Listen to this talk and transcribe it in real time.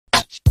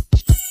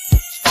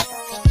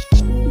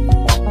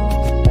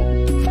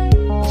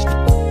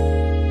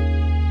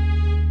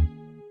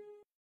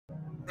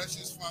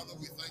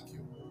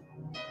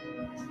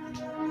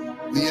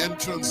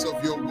entrance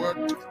of your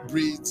word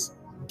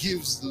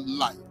gives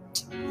light.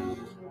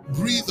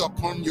 Breathe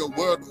upon your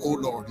word, O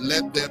Lord.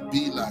 Let there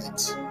be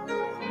light.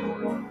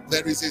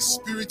 There is a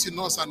spirit in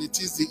us, and it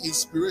is the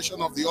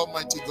inspiration of the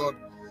Almighty God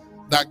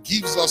that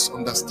gives us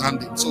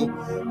understanding. So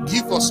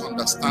give us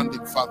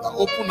understanding, Father.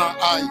 Open our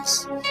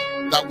eyes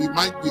that we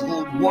might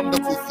behold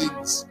wonderful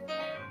things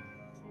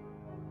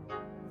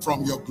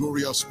from your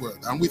glorious word.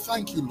 And we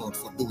thank you, Lord,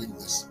 for doing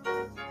this.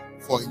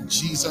 For in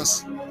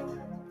Jesus'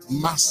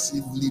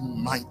 massively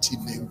mighty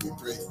name we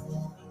pray.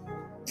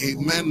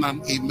 Amen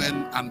and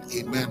amen and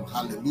amen.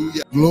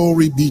 Hallelujah.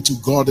 Glory be to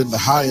God in the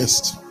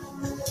highest.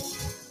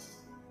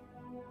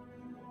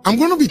 I'm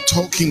going to be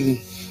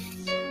talking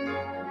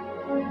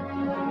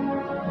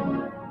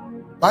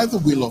by the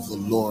will of the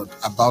Lord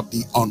about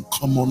the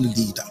uncommon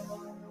leader.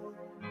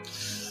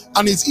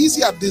 And it's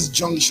easy at this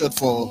juncture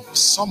for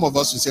some of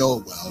us to say,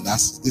 oh, well,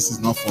 this is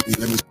not for me.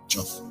 Let me switch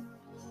off.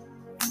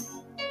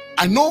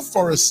 I know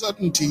for a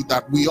certainty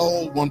that we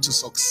all want to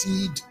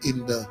succeed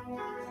in the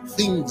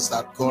things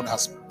that God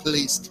has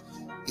placed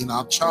in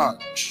our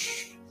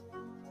charge.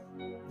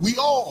 We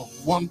all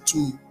want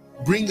to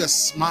bring a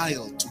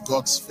smile to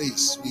God's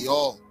face. We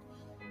all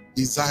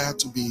desire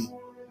to be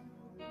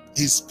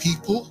his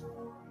people,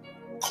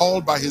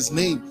 called by his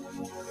name.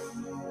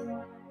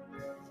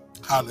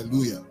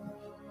 Hallelujah.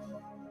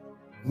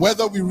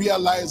 Whether we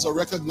realize or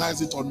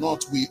recognize it or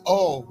not, we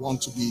all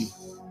want to be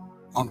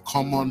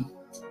uncommon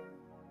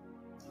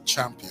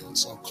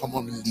champions,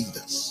 uncommon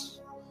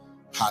leaders.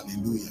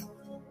 Hallelujah.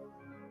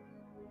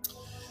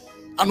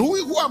 And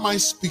who am I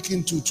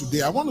speaking to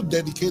today? I want to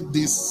dedicate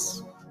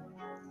this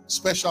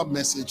special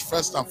message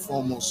first and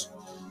foremost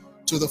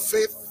to the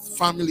faith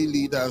family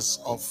leaders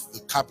of the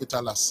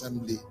Capital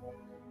Assembly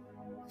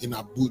in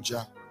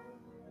Abuja,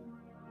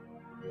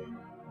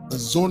 the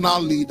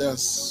zonal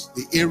leaders,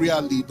 the area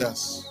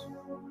leaders,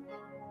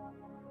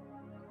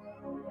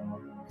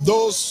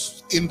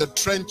 those in the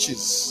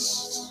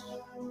trenches,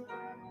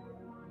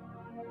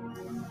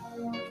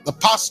 the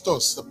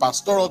pastors, the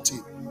pastoral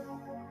team,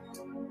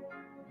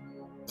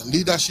 the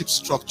leadership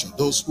structure,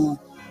 those who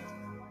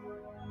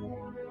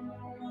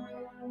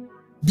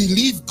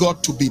believe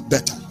God to be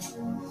better,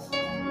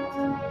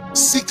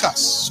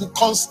 seekers who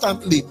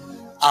constantly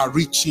are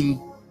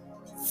reaching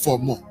for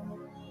more.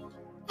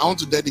 I want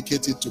to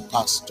dedicate it to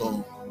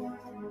Pastor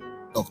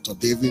Dr.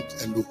 David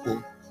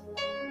Elupo,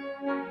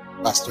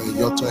 Pastor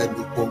Iyoto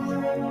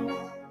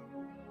Elupo,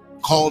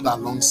 called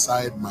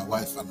alongside my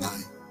wife and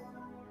I,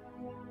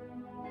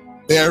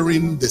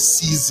 bearing the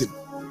season,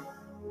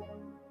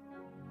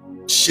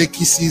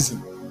 shaky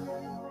season,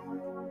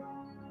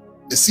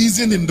 the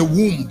season in the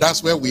womb.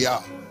 That's where we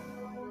are.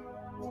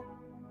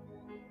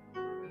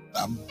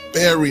 I'm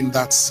bearing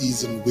that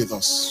season with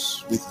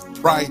us, with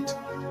pride,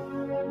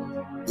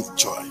 with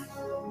joy.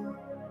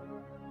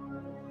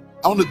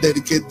 I want to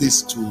dedicate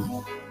this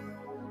to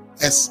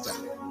Esther.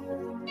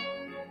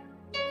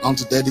 I want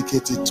to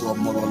dedicate it to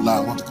Amorola. I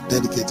want to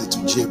dedicate it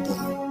to J-Boy.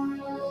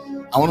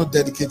 I want to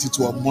dedicate it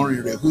to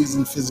Amorire, who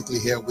isn't physically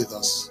here with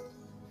us,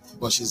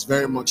 but she's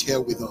very much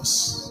here with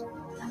us.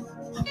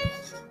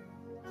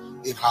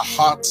 In her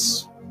heart,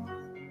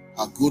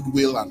 her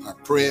goodwill, and her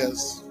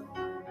prayers.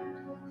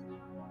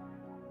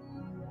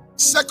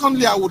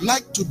 Secondly, I would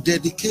like to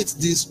dedicate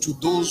this to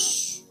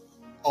those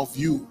of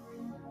you.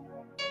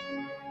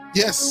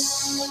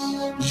 Yes,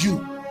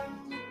 you.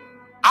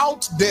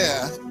 Out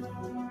there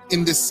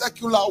in the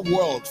secular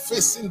world,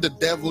 facing the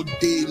devil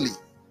daily.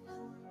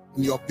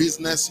 In your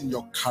business, in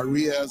your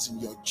careers, in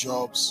your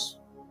jobs,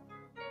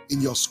 in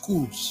your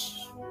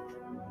schools.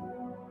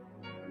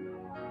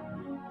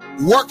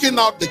 Working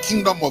out the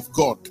kingdom of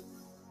God.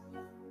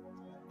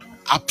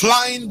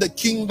 Applying the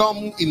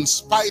kingdom in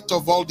spite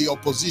of all the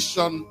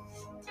opposition.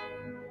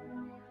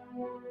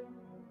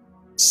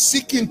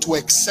 Seeking to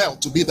excel,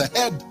 to be the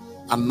head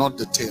and not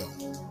the tail.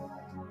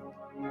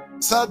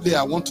 Thirdly,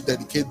 I want to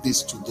dedicate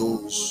this to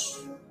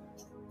those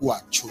who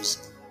are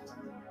chosen.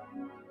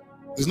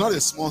 It's not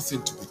a small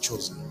thing to be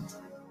chosen.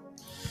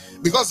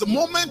 Because the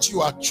moment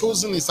you are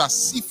chosen, it's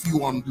as if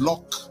you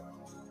unlock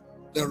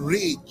the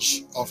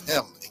rage of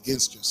hell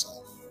against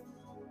yourself.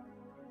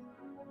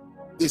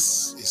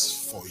 This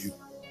is for you.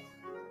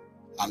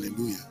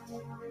 Hallelujah.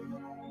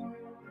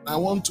 I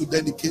want to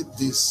dedicate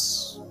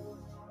this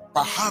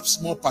perhaps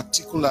more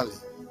particularly,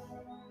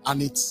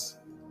 and it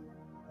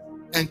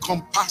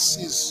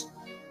encompasses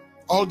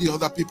all the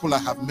other people I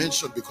have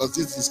mentioned, because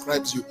this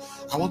describes you.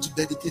 I want to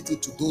dedicate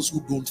it to those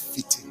who don't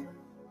fit in,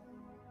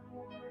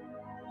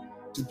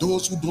 to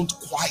those who don't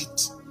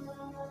quite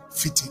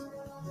fit in.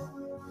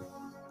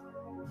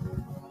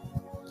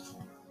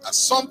 That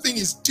something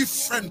is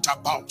different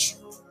about you,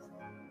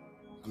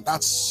 and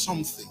that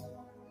something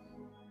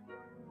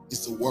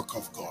is the work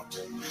of God.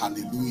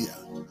 Hallelujah.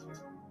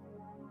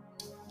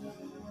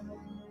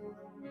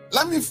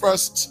 Let me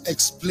first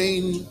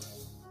explain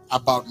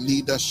about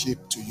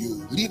leadership to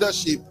you.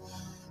 Leadership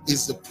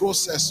is the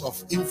process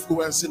of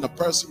influencing a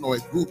person or a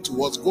group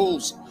towards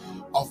goals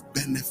of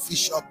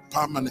beneficial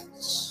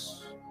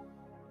permanence.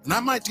 And I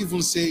might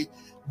even say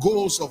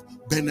goals of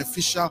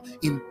beneficial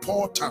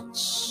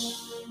importance.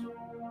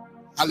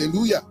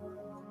 Hallelujah.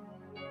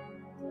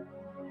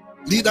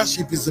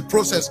 Leadership is the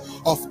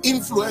process of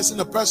influencing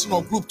a person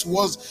or group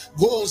towards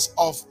goals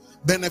of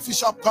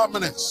beneficial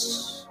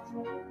permanence.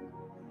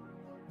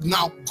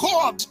 Now,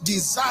 God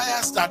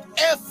desires that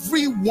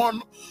every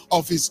one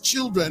of his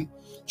children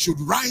should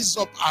rise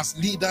up as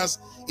leaders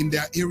in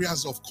their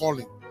areas of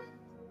calling.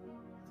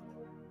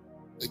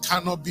 They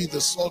cannot be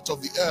the salt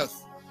of the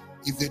earth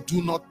if they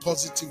do not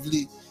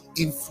positively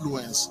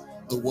influence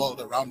the world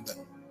around them.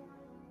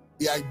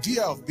 The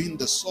idea of being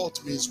the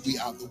salt means we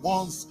are the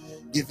ones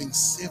giving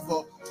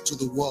savor to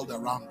the world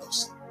around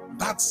us.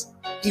 That's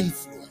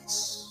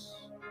influence.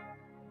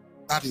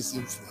 That is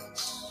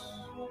influence.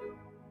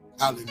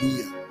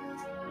 Hallelujah.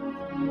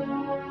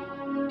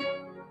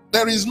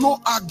 There is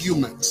no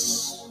argument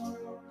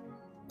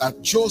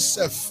that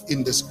Joseph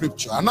in the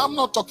scripture, and I'm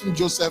not talking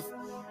Joseph,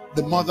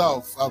 the mother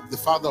of the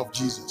father of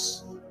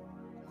Jesus.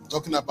 I'm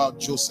talking about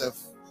Joseph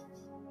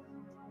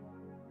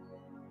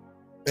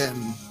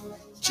and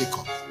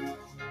Jacob.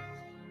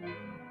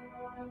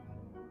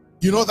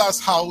 You know that's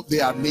how they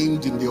are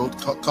named in the old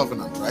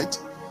covenant, right?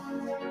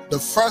 The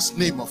first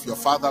name of your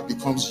father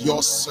becomes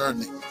your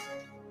surname.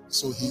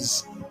 So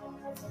he's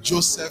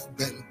Joseph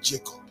ben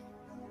Jacob.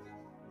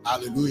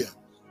 Hallelujah.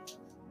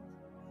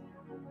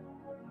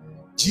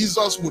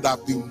 Jesus would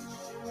have been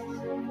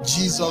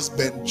Jesus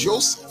ben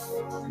Joseph.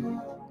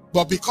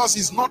 But because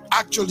he's not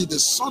actually the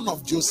son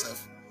of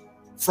Joseph,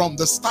 from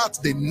the start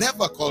they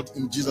never called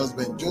him Jesus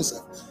ben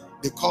Joseph.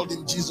 They called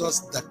him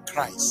Jesus the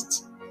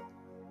Christ.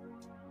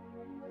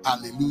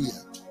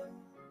 Hallelujah.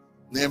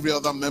 And every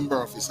other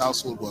member of his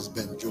household was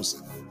Ben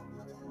Joseph.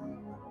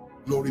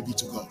 Glory be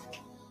to God.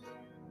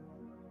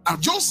 Now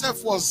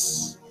Joseph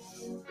was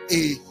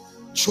a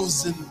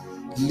chosen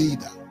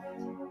leader.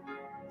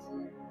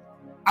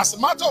 As a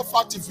matter of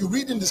fact, if you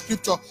read in the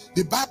scripture,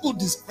 the Bible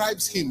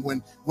describes him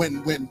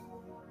when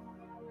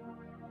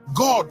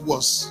God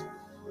was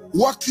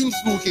working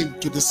through him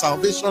to the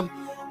salvation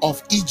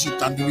of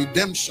Egypt and the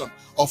redemption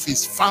of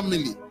his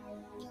family.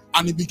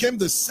 And he became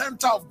the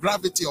center of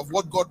gravity of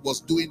what God was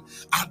doing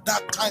at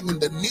that time in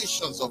the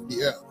nations of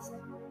the earth.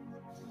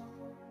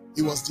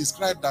 He was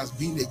described as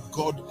being a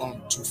God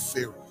unto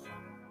Pharaoh.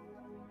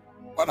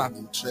 What an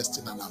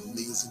interesting and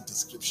amazing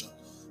description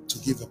to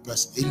give a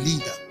person, a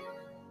leader.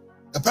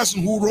 A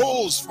person who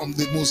rose from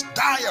the most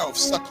dire of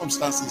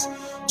circumstances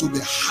to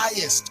the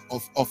highest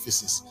of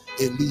offices,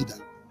 a leader.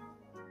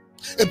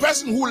 A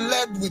person who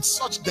led with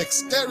such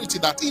dexterity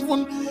that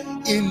even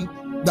in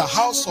the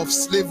house of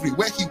slavery,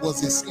 where he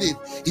was a slave,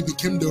 he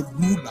became the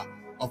ruler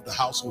of the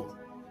household.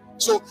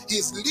 So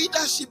his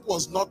leadership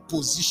was not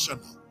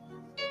positional.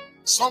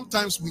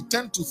 Sometimes we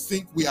tend to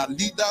think we are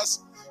leaders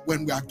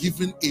when we are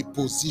given a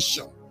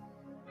position.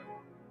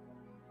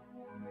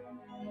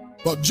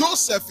 But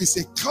Joseph is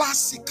a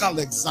classical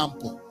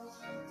example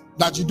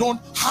that you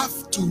don't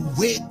have to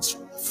wait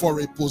for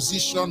a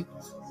position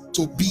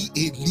to be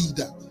a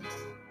leader.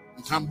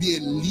 You can be a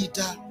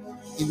leader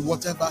in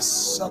whatever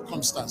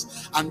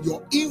circumstance, and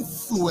your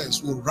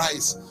influence will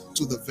rise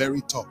to the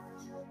very top.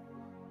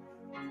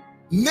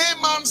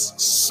 Naaman's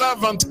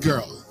servant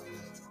girl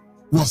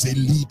was a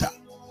leader.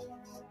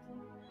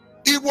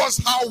 It was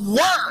her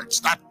words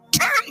that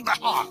turned the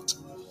heart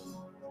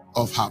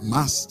of her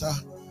master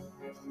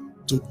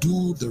to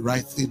do the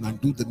right thing and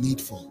do the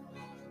needful.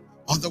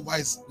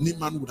 Otherwise,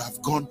 Naaman would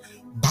have gone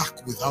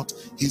back without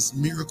his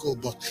miracle,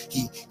 but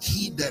he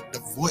heeded the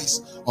voice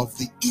of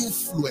the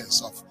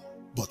influence of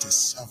but a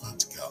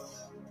servant girl.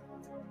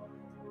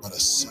 But a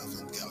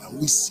servant girl.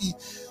 And we see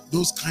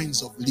those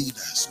kinds of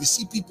leaders. We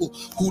see people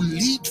who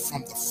lead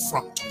from the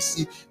front. We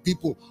see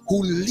people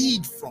who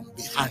lead from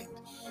behind.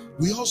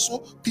 We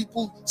also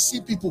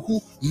see people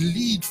who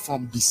lead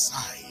from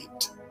beside.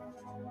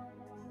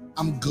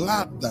 I'm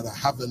glad that I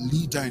have a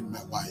leader in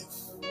my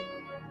wife.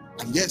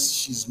 And yes,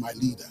 she's my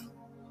leader.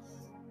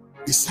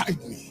 Beside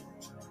me,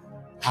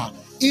 her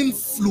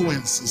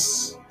influence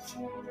is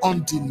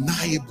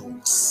undeniable,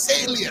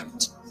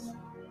 salient,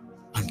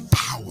 and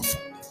powerful.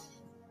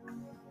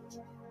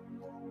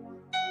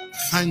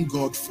 Thank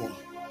God for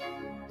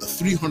the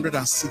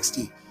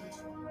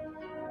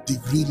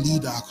 360-degree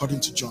leader,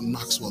 according to John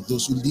Maxwell.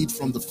 Those who lead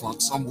from the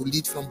front, some who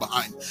lead from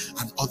behind,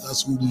 and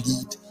others who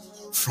lead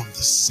from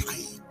the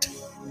side.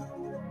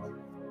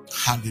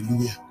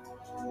 Hallelujah.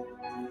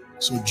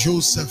 So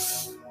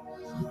Joseph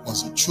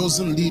was a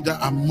chosen leader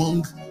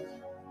among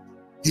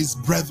his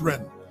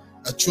brethren,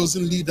 a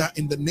chosen leader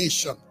in the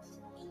nation.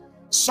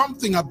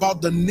 Something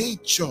about the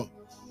nature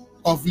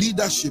of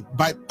leadership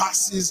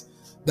bypasses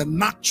the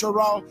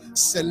natural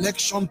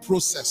selection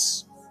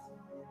process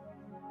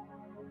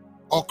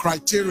or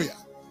criteria.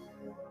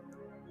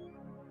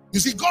 You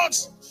see,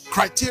 God's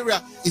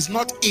criteria is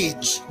not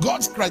age.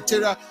 God's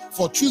criteria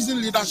for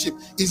choosing leadership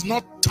is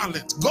not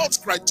talent. God's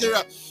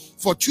criteria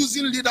for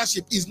choosing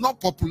leadership is not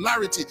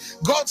popularity.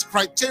 God's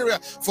criteria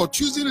for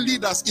choosing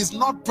leaders is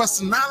not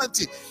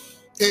personality.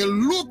 A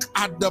look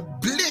at the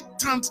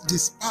blatant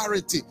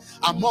disparity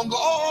among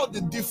all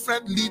the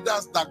different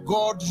leaders that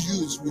God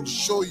used will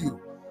show you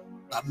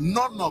that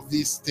none of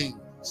these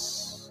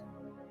things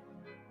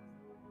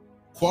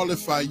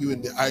qualify you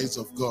in the eyes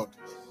of God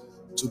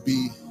to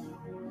be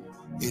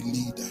a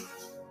leader.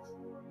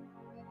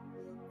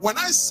 When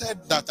I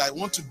said that I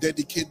want to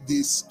dedicate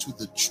this to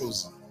the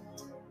chosen,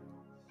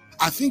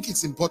 I think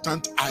it's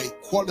important I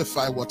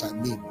qualify what I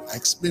mean. I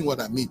explain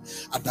what I mean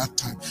at that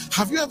time.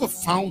 Have you ever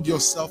found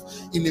yourself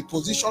in a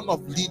position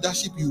of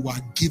leadership you were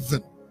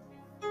given?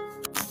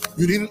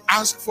 You didn't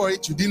ask for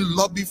it, you didn't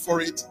lobby for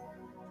it,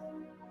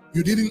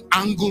 you didn't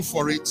angle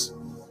for it,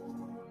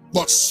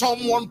 but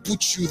someone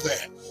put you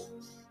there.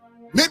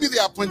 Maybe they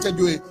appointed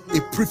you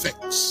a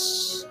prefect.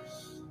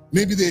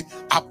 Maybe they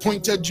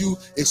appointed you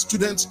a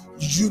student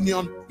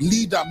union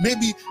leader.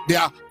 Maybe they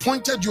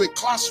appointed you a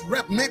class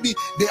rep. Maybe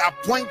they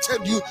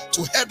appointed you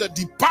to head a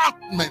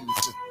department.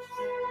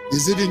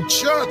 Is it in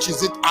church?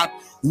 Is it at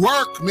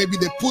work? Maybe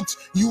they put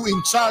you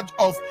in charge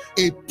of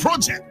a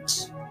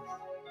project.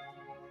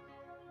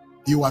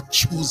 You are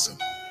chosen.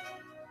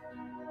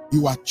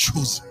 You are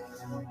chosen.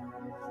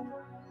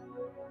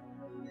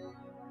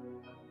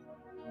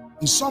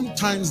 And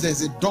sometimes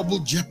there's a double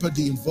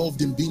jeopardy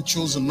involved in being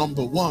chosen.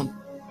 Number one,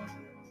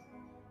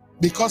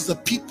 because the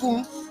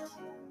people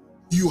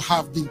you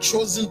have been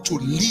chosen to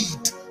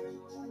lead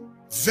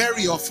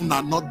very often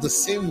are not the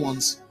same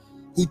ones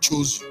who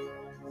chose you.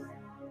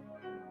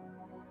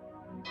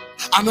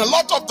 And a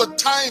lot of the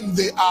time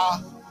they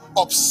are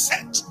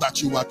upset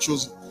that you are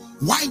chosen.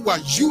 Why were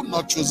you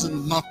not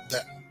chosen, not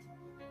them?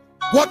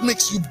 What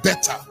makes you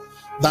better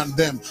than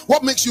them?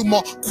 What makes you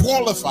more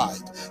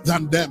qualified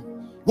than them?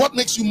 What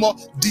makes you more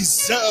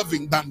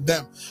deserving than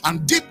them?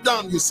 And deep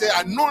down you say,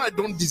 I know I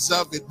don't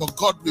deserve it, but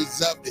God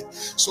reserved it.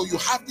 So you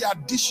have the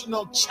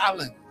additional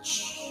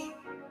challenge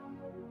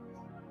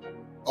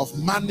of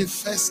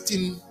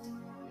manifesting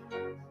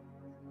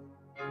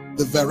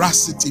the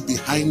veracity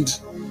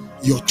behind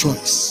your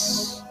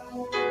choice.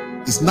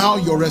 It's now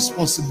your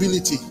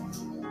responsibility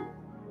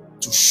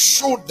to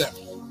show them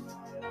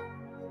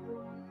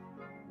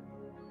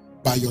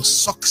by your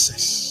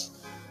success,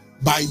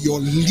 by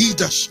your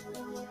leadership,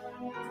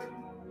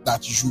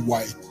 that you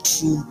are a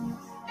true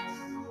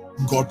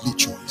godly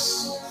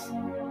choice.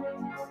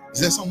 Is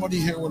there somebody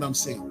hearing what I'm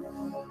saying?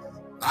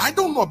 I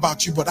don't know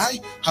about you, but I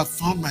have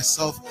found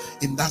myself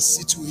in that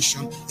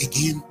situation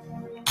again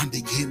and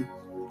again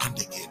and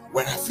again,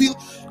 where I feel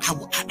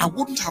I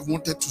wouldn't have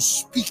wanted to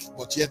speak,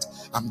 but yet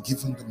I'm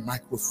given the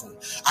microphone.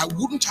 I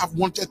wouldn't have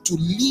wanted to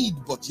lead,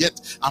 but yet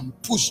I'm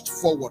pushed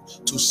forward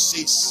to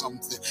say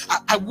something.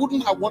 I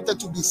wouldn't have wanted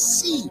to be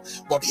seen,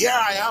 but here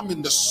I am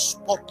in the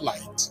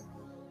spotlight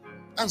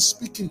and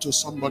speaking to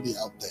somebody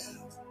out there.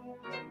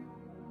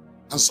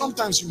 And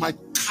sometimes you might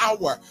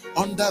cower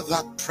under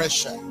that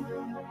pressure.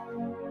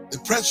 The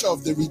pressure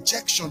of the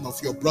rejection of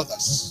your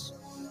brothers.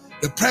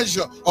 The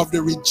pressure of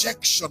the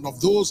rejection of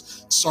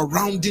those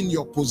surrounding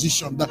your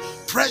position. The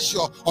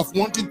pressure of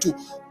wanting to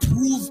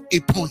prove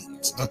a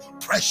point. The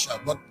pressure.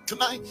 But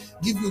can I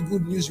give you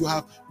good news? You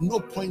have no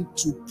point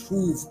to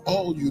prove.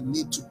 All you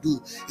need to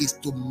do is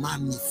to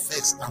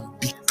manifest and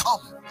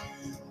become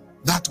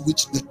that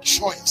which the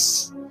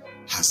choice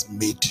has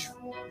made you.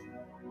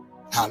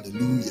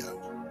 Hallelujah.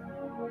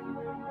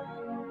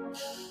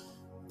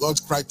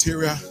 God's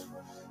criteria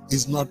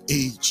is not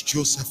age.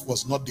 Joseph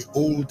was not the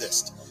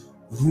oldest.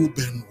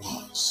 Reuben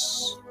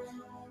was.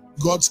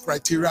 God's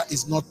criteria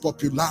is not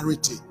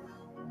popularity.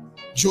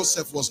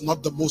 Joseph was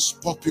not the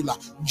most popular.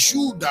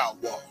 Judah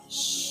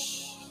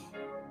was.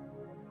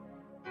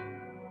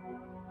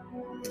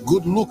 A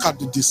good look at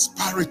the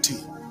disparity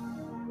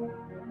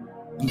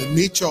in the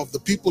nature of the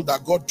people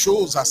that God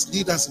chose as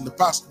leaders in the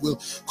past will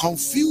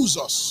confuse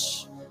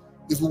us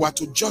if we were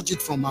to judge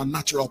it from our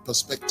natural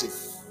perspective.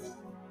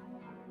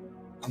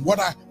 And what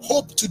I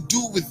hope to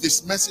do with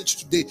this message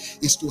today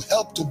is to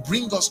help to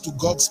bring us to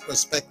God's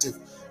perspective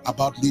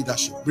about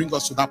leadership. Bring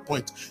us to that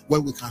point where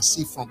we can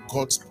see from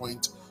God's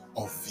point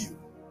of view.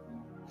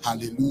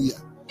 Hallelujah.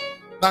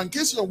 Now, in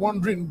case you're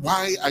wondering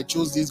why I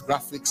chose these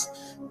graphics,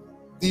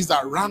 these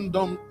are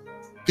random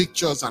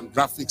pictures and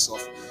graphics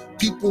of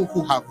people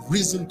who have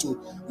risen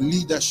to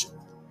leadership.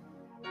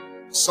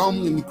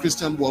 Some in the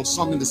Christian world,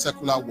 some in the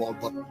secular world,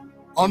 but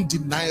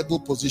undeniable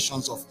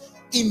positions of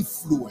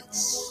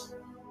influence.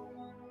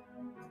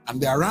 And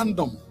they are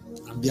random,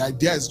 and the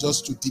idea is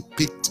just to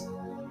depict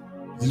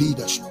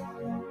leadership.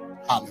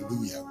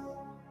 Hallelujah.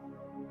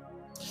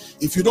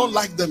 If you don't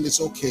like them,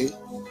 it's okay,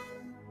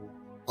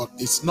 but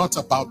it's not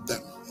about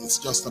them. It's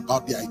just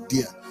about the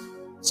idea.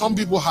 Some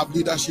people have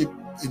leadership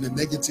in a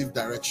negative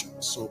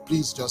direction, so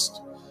please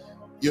just,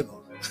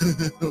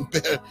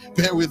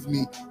 bear with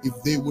me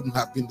if they wouldn't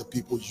have been the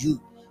people you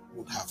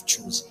would have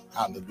chosen.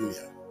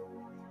 Hallelujah.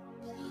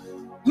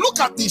 Look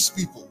at these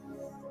people.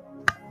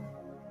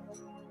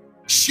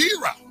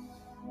 Shira,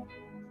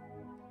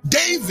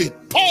 David,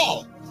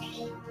 Paul,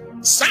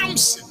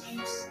 Samson,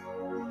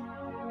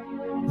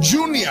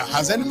 Junior.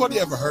 Has anybody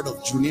ever heard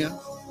of Junior?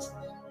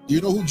 Do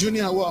you know who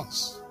Junior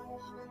was?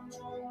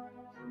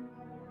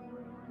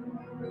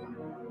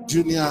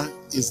 Junior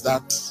is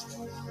that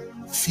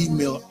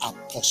female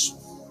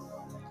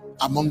apostle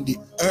among the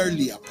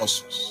early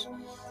apostles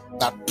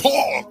that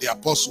Paul the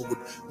apostle would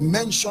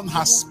mention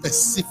her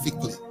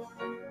specifically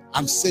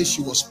and say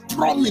she was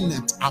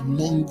prominent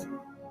among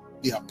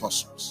the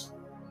apostles.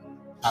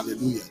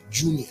 Hallelujah.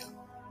 Junior.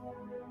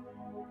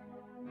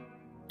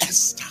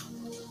 Esther.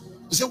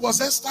 You say,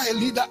 was Esther a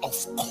leader?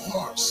 Of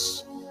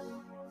course.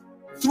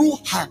 Through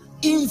her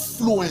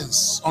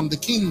influence on the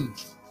king.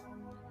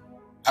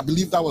 I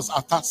believe that was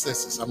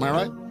Artaxerxes. Am I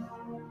right?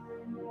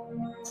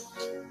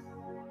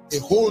 A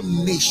whole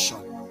nation,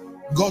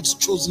 God's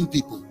chosen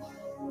people,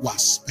 were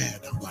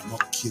spared and were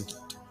not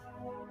killed.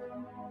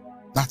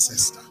 That's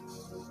Esther.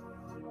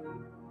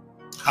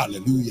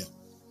 Hallelujah.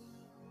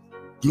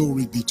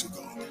 Glory be to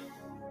God.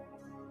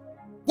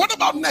 What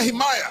about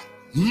Nehemiah?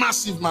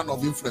 Massive man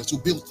of influence who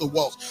built the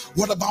walls.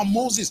 What about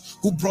Moses,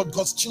 who brought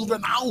God's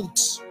children out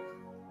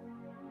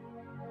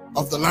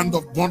of the land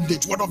of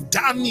bondage? What of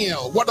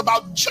Daniel? What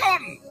about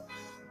John?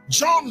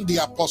 John the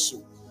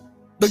apostle,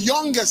 the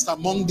youngest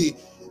among the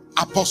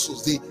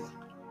apostles, the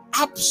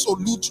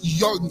absolute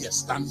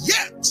youngest, and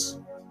yet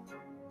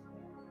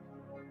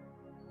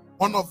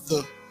one of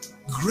the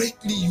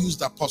greatly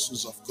used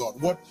apostles of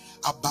God. What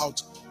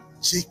about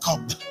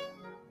Jacob,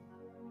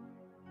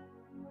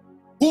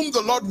 whom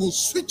the Lord will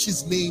switch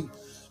his name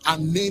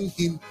and name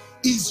him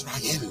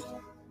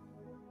Israel?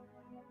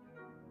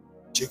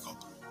 Jacob,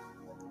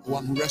 the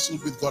one who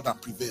wrestled with God and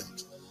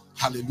prevailed.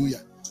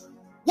 Hallelujah.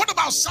 What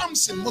about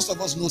Samson? Most of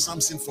us know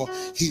Samson for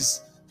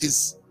his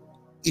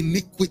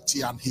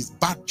iniquity and his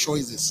bad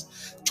choices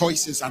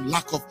and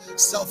lack of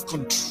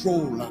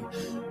self-control, and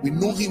we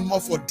know him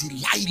more for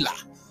Delilah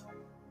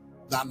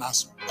than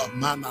as a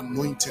man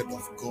anointed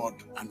of God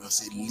and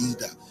as a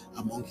leader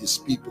among his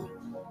people.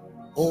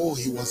 Oh,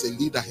 he was a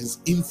leader. His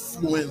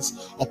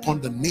influence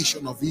upon the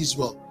nation of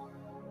Israel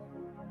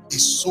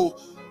is so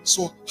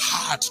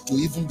hard to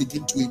even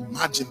begin to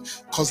imagine,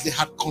 because they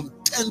had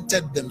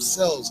contented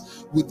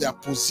themselves with their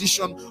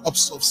position of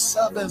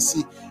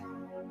subserviency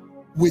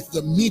with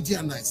the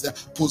Midianites, their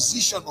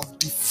position of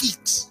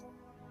defeat.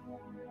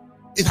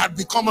 It had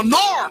become a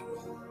norm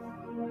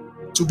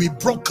to be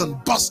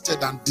broken,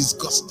 busted, and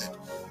disgusted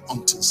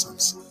until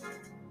Samson.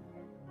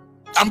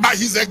 And by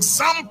his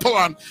example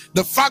and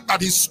the fact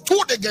that he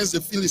stood against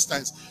the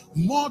Philistines,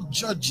 more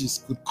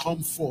judges could come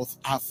forth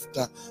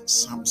after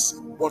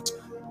Samson. What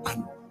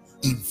an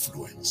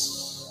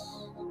influence.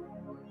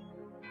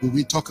 Will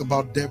we talk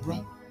about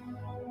Deborah?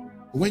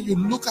 When you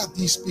look at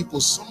these people,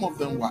 some of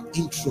them were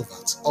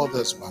introverts,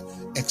 others were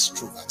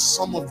extroverts.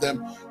 Some of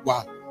them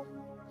were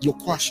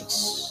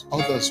loquacious,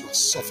 others were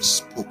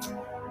soft-spoken.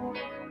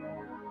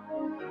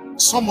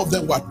 Some of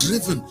them were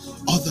driven,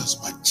 others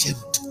were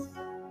gentle.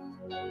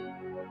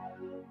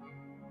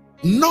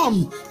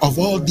 None of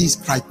all these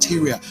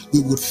criteria we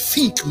would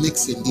think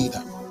makes a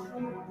leader.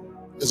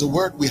 There's a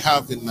word we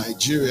have in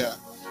Nigeria.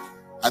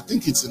 I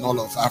think it's in all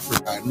of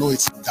Africa. I know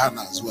it's in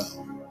Ghana as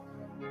well.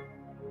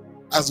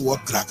 That's the word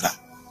gragra.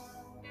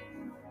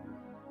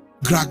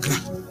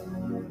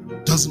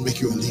 Gragra doesn't make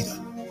you a leader.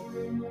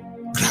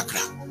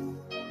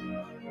 Gragra.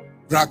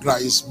 Gragra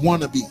is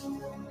wannabe.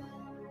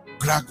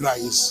 Gragra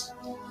is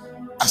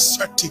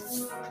assertive.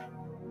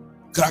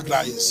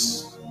 Gragra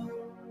is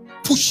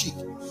pushy.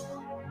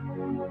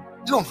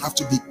 You don't have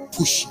to be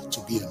pushy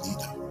to be a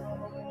leader.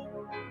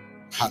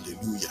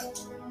 Hallelujah.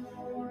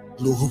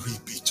 Glory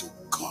be to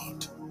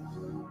God.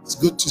 It's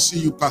good to see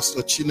you,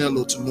 Pastor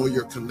Chinelo, to know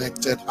you're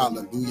connected.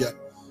 Hallelujah.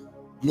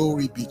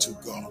 Glory be to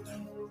God.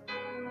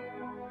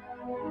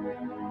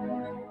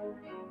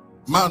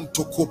 Man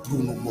toko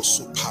Bruno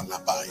Moso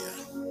Palabaya.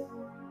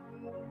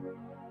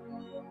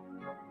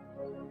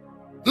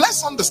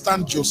 Let's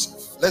understand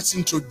Joseph. Let's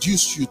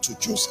introduce you to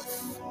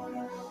Joseph.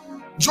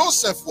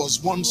 Joseph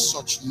was one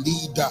such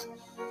leader.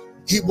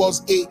 He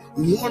was a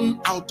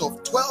 1 out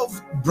of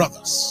 12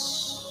 brothers.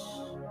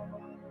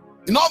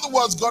 In other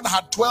words, God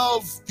had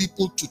 12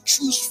 people to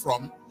choose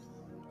from,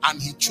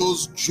 and he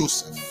chose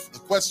Joseph. The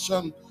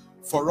question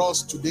for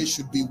us today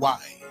should be why?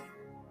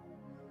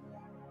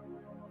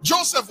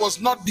 Joseph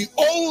was not the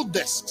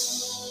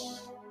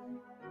oldest,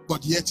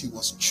 but yet he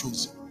was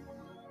chosen.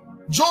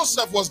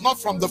 Joseph was not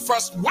from the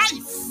first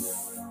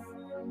wife,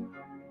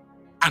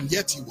 and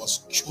yet he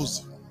was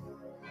chosen.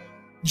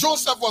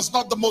 Joseph was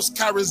not the most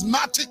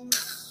charismatic,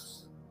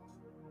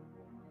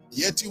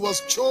 yet he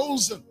was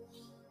chosen.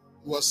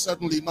 He was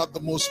certainly not the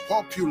most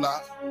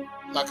popular,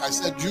 like I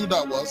said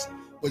Judah was,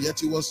 but yet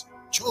he was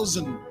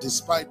chosen.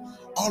 Despite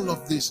all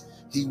of this,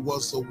 he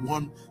was the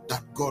one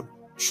that God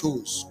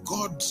chose.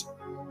 God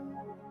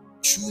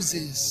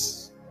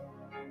chooses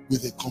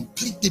with a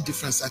completely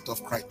different set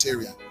of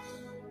criteria.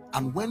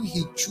 And when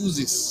he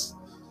chooses,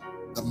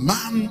 the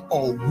man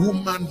or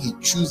woman he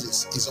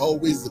chooses is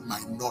always the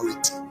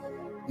minority,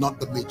 not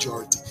the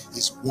majority.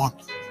 It's 1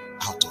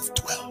 out of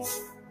 12.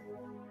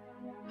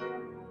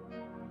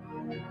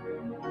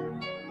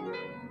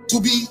 To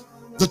be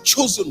the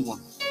chosen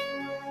one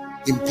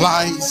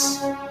implies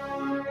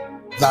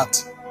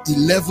that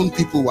 11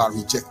 people were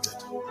rejected.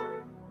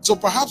 So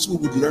perhaps we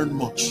would learn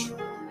much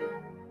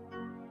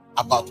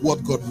about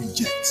what God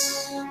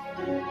rejects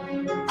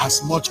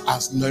as much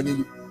as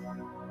learning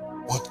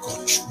what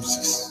God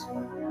chooses.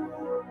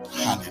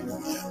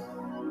 Hallelujah.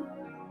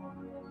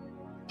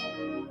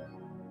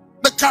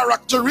 The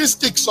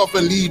characteristics of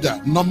a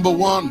leader. Number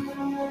one,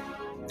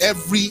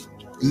 every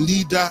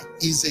leader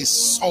is a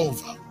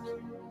solver.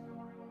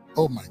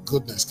 Oh my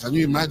goodness, can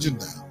you imagine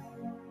that?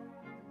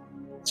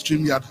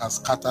 StreamYard has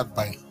scattered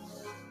by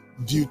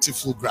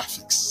beautiful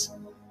graphics.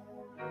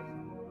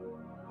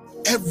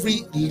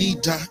 Every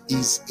leader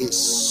is a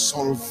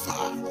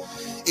solver.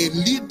 A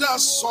leader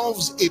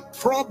solves a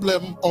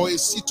problem or a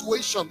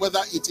situation,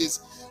 whether it is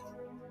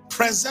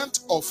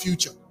present or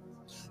future.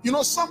 You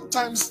know,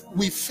 sometimes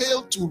we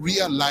fail to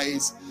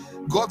realize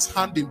God's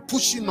hand in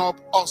pushing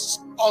us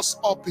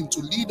up into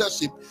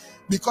leadership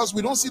because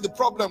we don't see the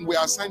problem we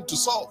are assigned to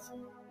solve.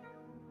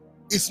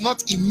 It's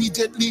not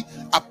immediately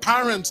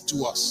apparent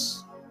to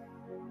us.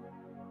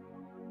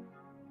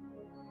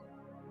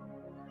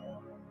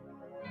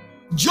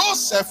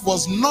 Joseph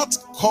was not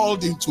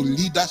called into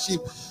leadership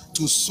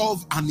to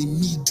solve an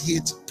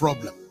immediate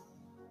problem.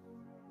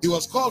 He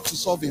was called to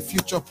solve a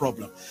future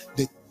problem.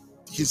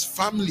 His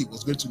family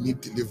was going to need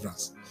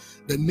deliverance.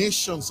 The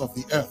nations of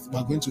the earth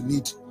were going to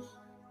need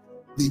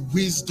the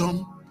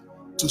wisdom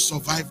to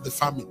survive the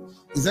famine.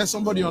 Is there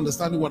somebody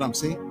understanding what I'm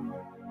saying?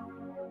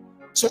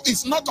 So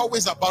it's not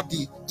always about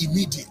the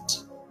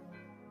immediate.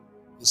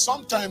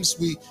 Sometimes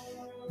we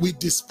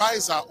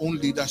despise our own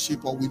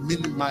leadership, or we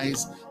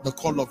minimize the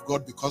call of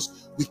God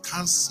because we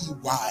can't see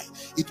why.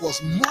 It was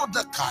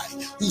Mordecai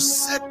who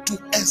said to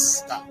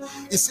Esther,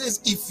 it says,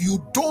 if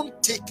you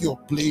don't take your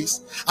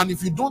place and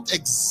if you don't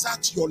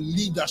exert your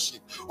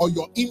leadership or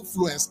your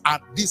influence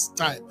at this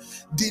time,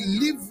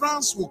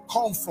 deliverance will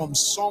come from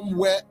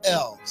somewhere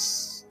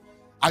else.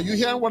 Are you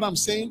hearing what I'm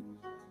saying?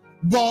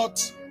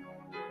 But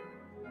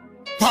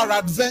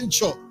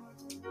peradventure,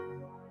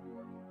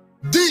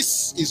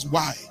 this is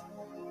why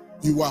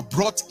you are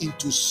brought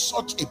into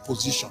such a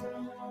position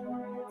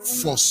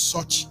for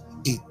such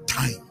a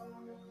time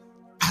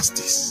as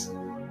this.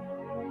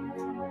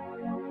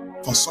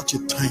 For such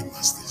a time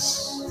as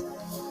this.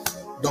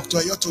 Dr.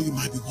 Ayoto, you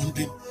might be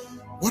wondering,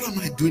 what am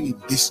I doing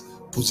in this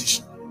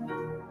position?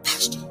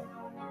 Pastor,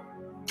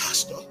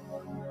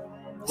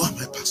 who am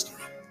I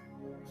pastoring?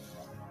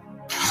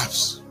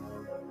 Perhaps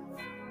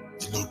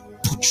the Lord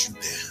put you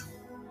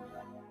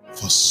there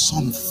for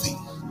something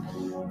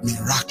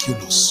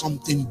miraculous,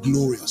 something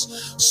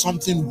glorious,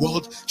 something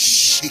world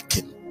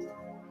shaking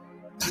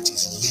that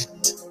is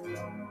yet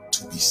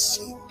to be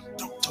seen.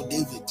 Dr.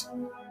 David,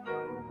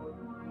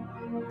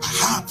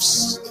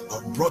 perhaps the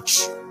Lord brought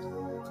you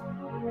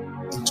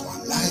into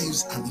our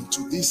lives and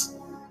into this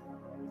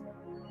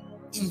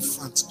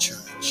infant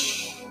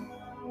church.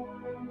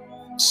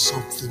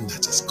 Something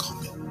that is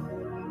coming.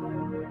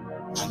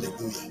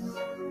 Hallelujah.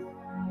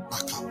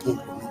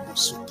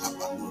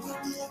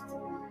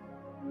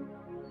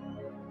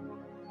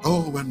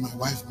 Oh, when my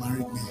wife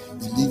married me,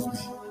 believe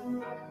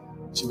me,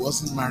 she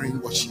wasn't marrying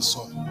what she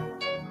saw.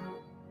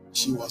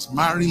 She was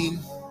marrying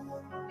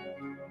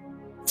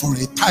for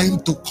a time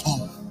to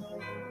come.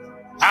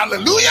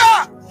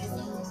 Hallelujah!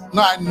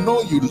 Now, I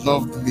know you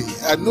loved me.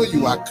 I know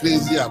you are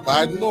crazy, but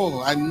I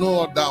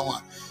know that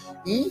one.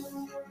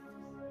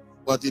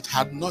 But it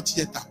had not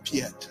yet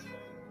appeared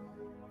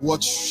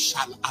what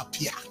shall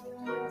appear.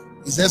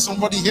 Is there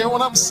somebody here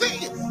what I'm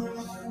saying?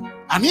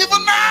 And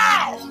even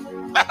now,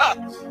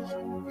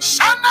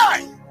 shall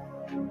I,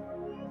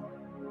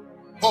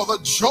 for the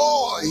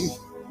joy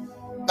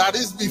that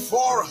is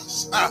before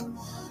us,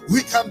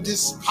 we can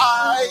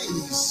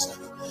despise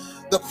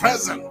the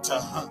present,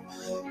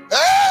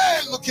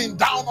 looking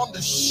down on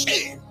the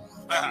shame.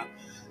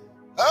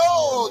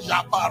 Oh,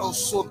 Jabaro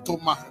Sonto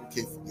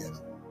Mahanke.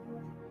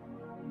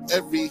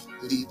 Every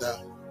leader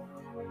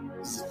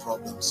is a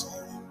problem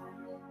solver.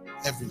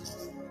 Every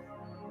leader.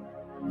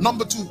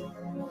 Number 2,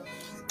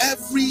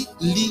 every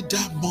leader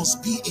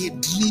must be a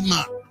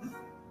dreamer.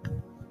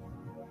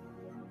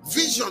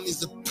 Vision is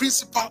the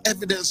principal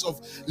evidence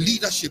of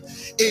leadership.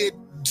 A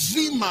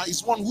dreamer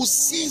is one who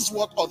sees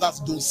what others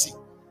don't see.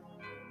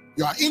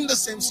 You are in the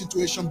same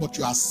situation, but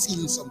you are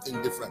seeing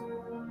something different.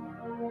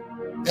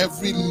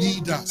 Every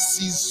leader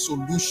sees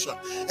solution.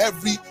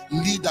 Every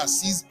leader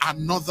sees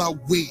another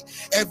way.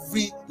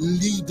 Every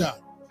leader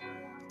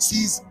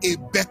sees a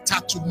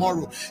better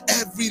tomorrow.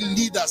 Every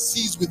leader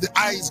sees with the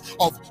eyes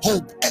of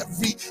hope.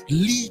 Every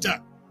leader,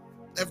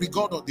 every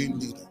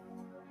God-ordained leader.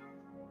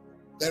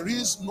 There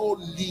is no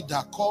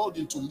leader called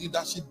into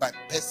leadership by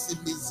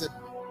pessimism.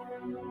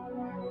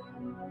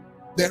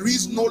 There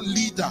is no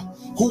leader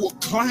who will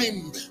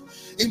climb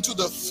into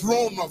the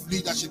throne of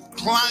leadership,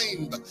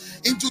 climb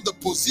into the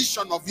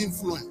position of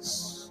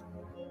influence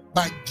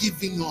by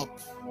giving up,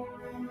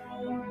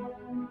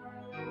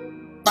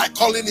 by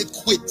calling it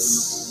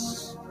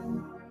quits.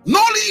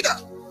 No leader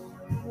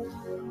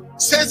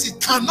says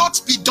it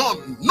cannot be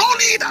done. No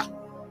leader.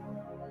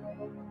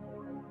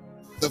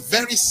 The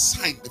very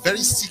sign, the very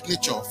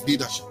signature of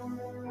leadership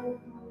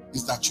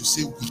is that you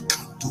say we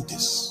can do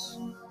this.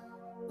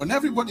 When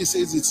everybody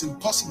says it's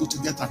impossible to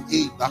get an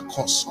A in that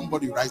course,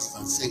 somebody rises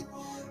and say,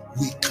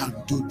 we can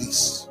do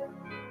this.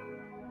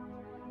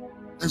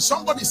 And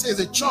somebody says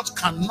a church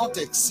cannot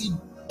exceed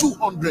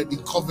 200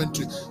 in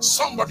Coventry,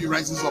 somebody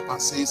rises up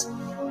and says,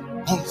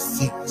 all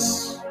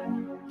things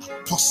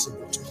are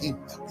possible to him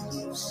that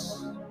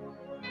believes.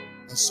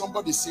 And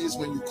somebody says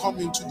when you come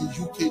into the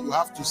UK, you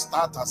have to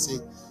start as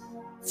a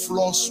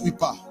floor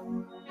sweeper,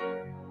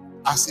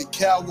 as a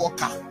care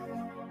worker.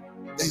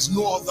 There is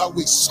no other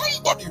way.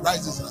 Somebody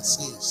rises and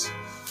says,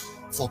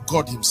 for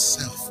God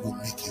himself will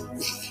make a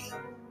way.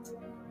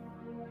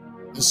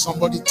 And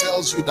somebody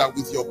tells you that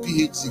with your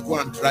PhD, go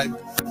and drive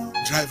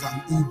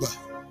an Uber.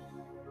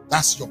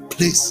 That's your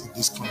place in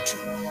this country.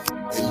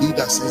 A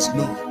leader says,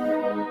 no,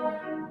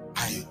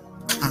 I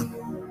can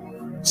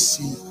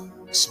see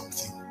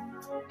something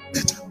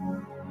better.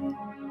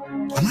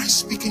 Am I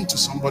speaking to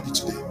somebody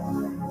today?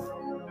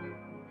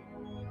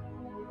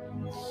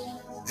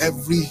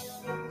 Every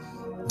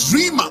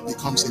dreamer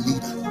becomes a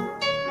leader,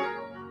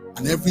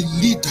 and every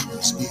leader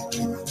must be a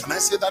dreamer. Can I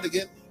say that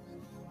again?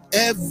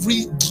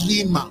 Every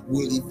dreamer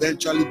will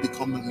eventually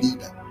become a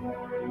leader.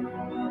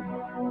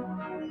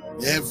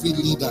 Every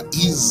leader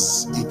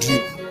is a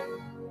dreamer.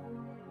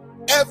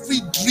 Every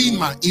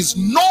dreamer is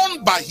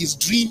known by his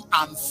dream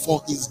and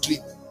for his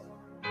dream.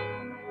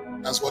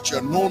 That's what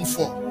you're known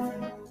for,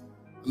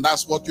 and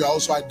that's what you're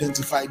also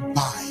identified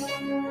by.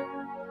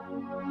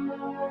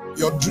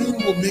 Your dream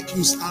will make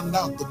you stand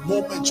out. The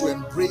moment you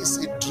embrace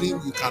a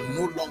dream you can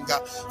no longer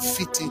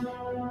fit in,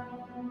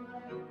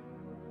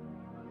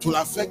 it will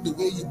affect the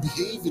way you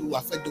behave, it will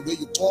affect the way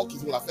you talk,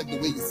 it will affect the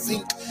way you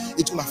think,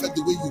 it will affect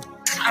the way you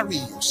carry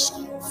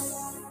yourself.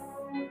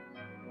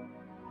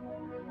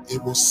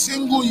 It will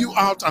single you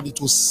out and it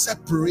will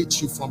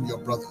separate you from your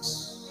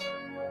brothers.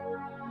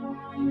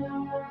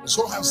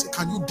 So I say,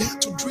 can you dare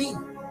to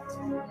dream?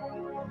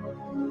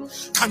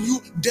 Can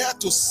you dare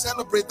to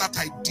celebrate that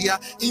idea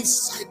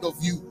inside of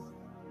you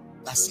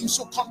that seems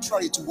so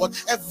contrary to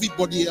what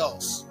everybody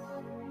else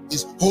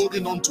is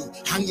holding on to,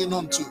 hanging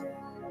on to,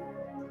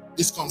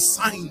 is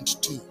consigned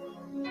to?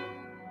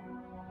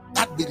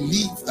 That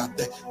belief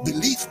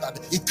that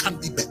it can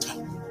be better.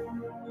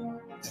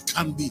 There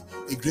can be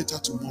a greater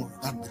tomorrow.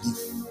 That belief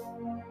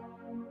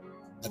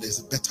that there's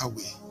a better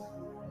way.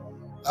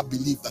 That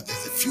belief that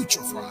there's a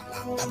future for our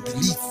land. That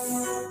belief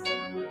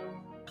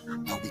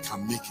that we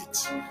can make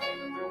it.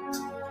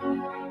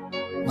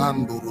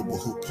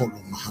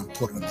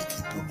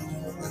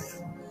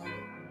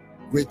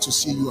 Great to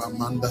see you,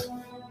 Amanda.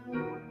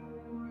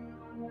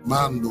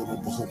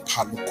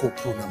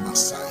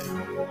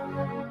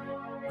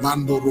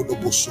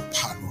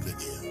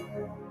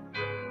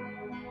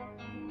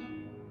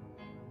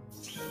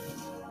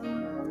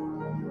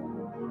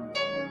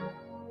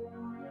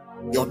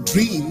 Your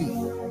dream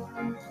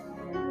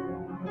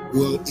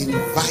will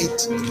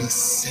invite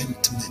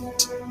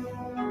resentment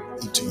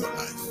into your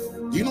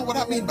life. Do you know what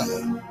I mean by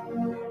that?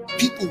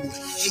 People will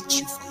hate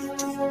you for your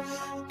dream.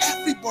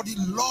 Everybody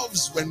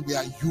loves when we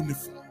are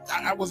uniform.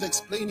 I was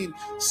explaining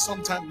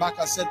some time back,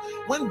 I said,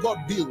 when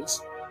God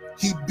builds,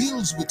 he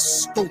builds with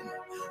stone.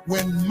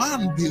 When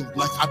man builds,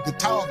 like at the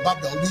Tower of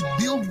Babel,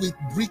 we build with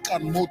brick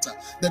and mortar.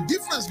 The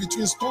difference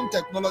between stone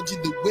technology,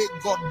 the way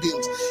God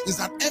builds, is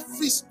that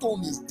every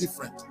stone is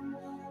different.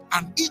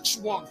 And each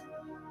one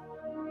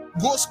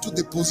goes to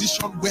the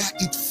position where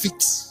it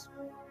fits.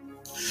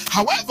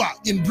 However,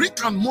 in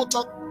brick and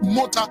mortar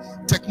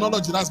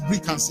technology, that's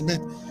brick and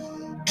cement,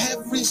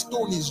 every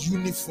stone is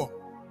uniform.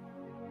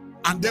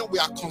 And then we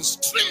are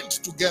constrained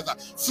together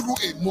through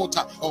a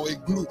mortar or a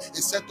glue, a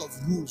set of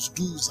rules,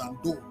 do's and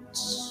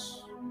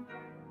don'ts.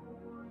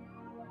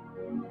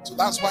 So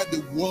that's why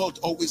the world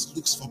always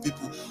looks for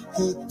people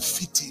who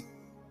fit in,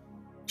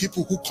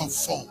 people who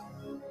conform.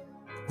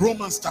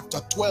 Romans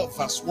chapter 12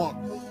 verse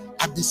 1.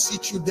 I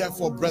beseech you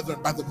therefore,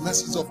 brethren, by the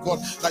mercies of God,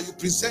 that you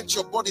present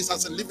your bodies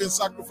as a living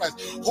sacrifice,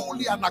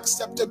 holy and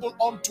acceptable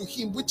unto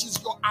him, which is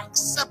your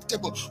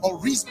acceptable or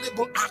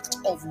reasonable act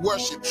of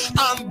worship.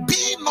 And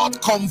be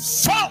not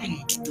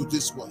conformed to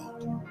this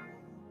world.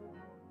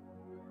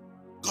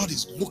 God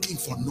is looking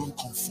for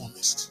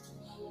non-conformists.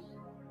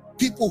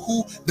 People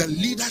who the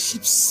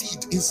leadership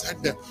seed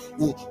inside them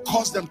will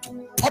cause them to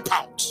pop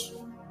out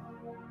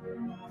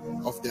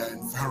of their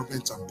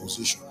environment and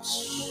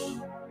positions.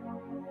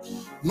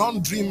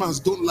 Non-dreamers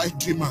don't like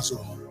dreamers,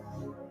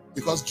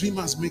 because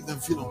dreamers make them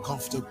feel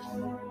uncomfortable.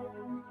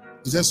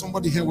 Is there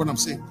somebody here what I'm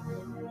saying?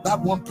 That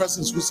one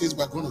person who says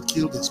we're going to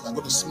kill this, we're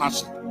going to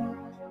smash it.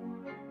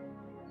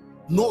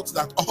 Note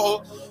that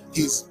all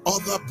his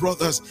other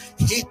brothers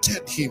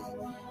hated him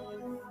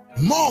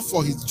more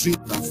for his dream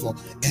than for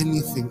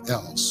anything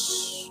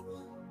else.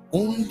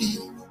 Only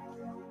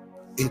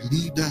a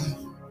leader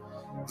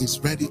is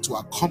ready to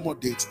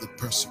accommodate the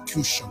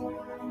persecution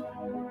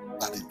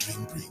that a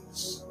dream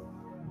brings.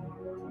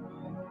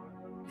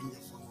 Bring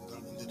your phone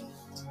down a little.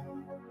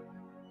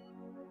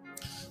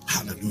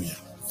 Hallelujah.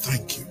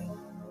 Thank you.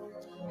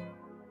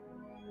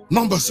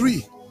 Number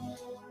 3,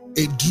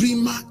 a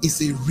dreamer is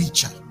a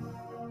reacher.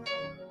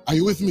 Are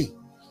you with me?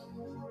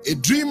 A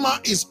dreamer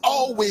is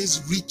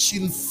always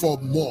reaching for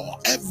more.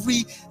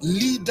 Every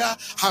leader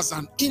has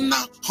an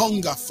inner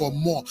hunger for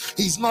more.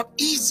 He's not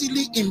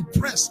easily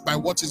impressed by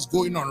what is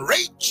going on.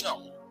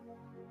 Rachel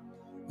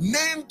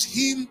named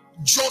him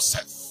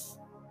Joseph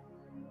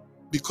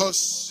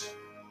because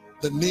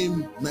the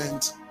name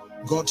meant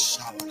God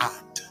shall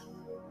add.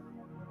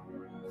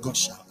 God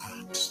shall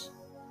add.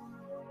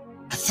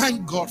 I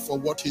thank God for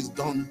what he's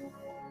done,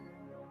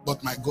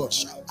 but my God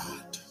shall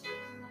add.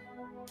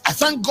 I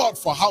thank God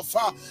for how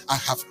far I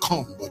have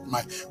come, but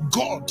my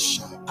God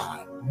shall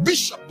add.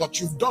 Bishop,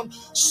 but you've done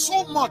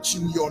so much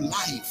in your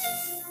life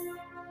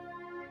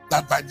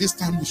that by this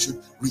time we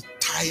should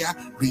retire,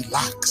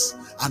 relax,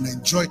 and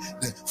enjoy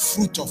the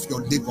fruit of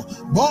your labor.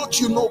 But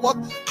you know what?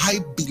 I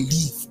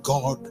believe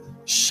God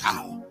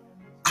shall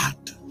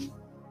add.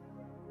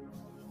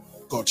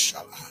 God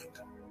shall add.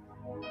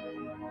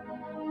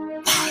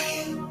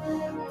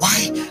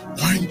 Why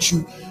aren't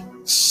you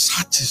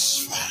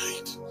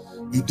satisfied?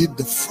 You did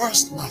the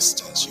first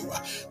masters, you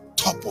were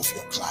top of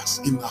your class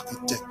in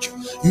architecture.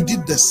 You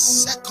did the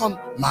second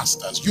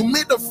masters, you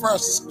made the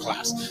first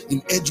class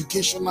in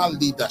educational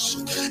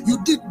leadership. You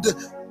did the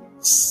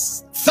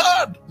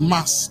third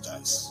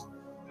masters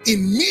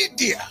in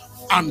media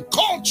and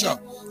culture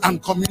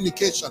and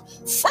communication.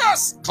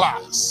 First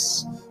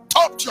class,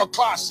 topped your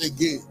class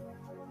again.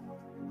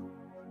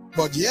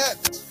 But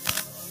yet,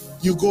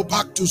 you go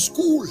back to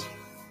school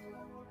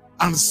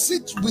and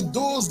sit with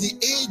those the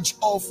age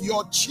of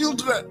your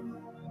children,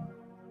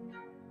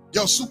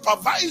 your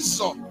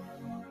supervisor,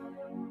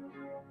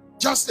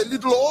 just a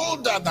little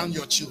older than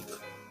your children,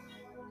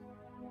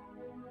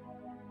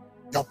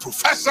 your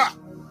professor,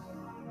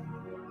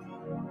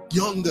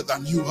 younger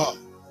than you are,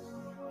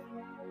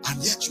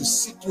 and yet you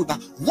sit through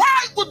that.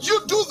 Why would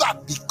you do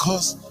that?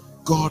 Because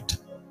God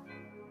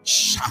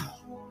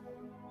shall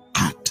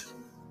add.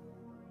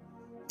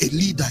 A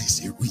leader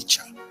is a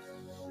reacher.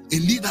 A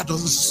leader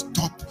doesn't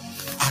stop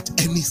at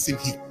anything.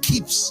 He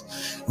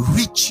keeps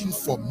reaching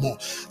for more.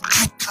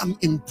 I can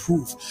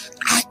improve.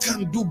 I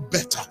can do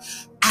better.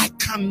 I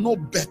can know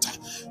better.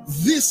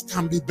 This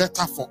can be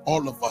better for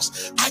all of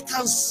us. I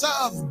can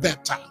serve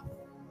better.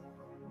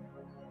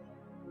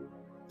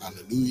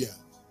 Hallelujah.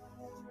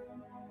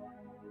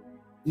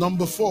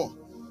 Number 4,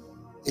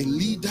 a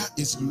leader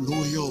is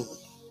loyal.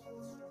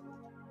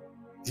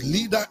 A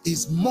leader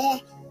is more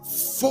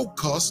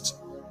focused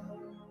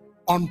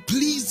on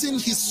pleasing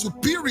his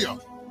superior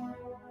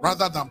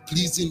rather than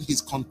pleasing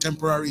his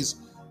contemporaries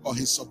or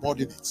his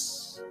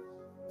subordinates.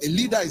 A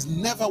leader is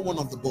never one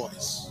of the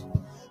boys.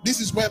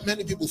 This is where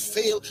many people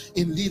fail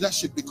in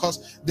leadership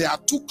because they are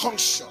too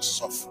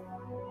conscious of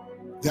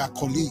their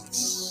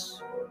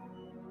colleagues.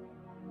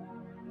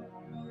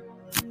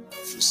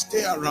 If you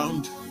stay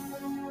around,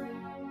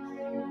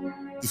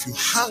 if you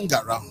hang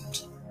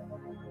around,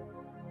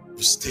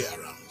 you stay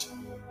around.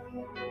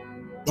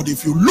 But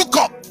if you look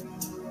up,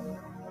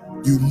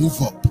 you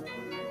move up.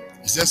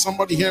 Is there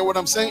somebody hearing what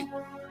I'm saying?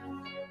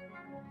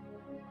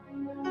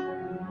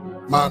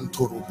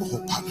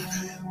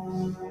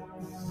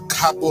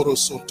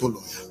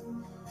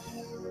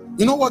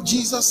 You know what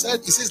Jesus said?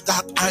 He says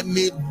that I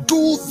may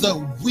do the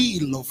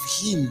will of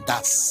him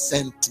that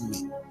sent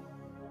me.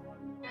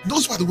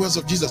 Those were the words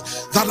of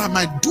Jesus, that I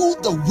might do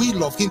the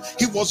will of him.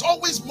 He was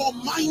always more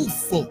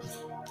mindful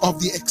of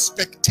the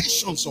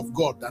expectations of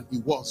God than he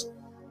was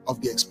of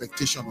the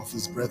expectation of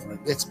his brethren.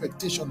 The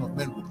expectation of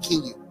men would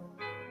kill you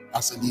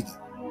as a leader.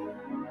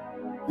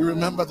 You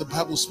remember the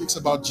Bible speaks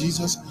about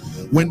Jesus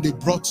when they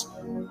brought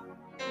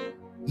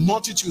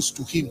multitudes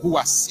to him who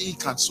are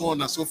sick and so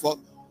on and so forth.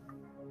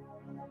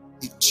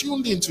 He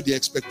tuned into the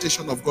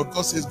expectation of God.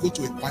 God says, go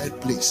to a quiet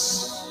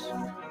place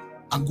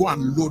and go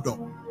and load up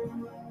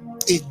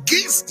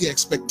against the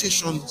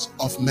expectations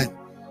of men.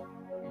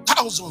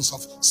 Thousands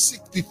of sick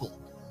people.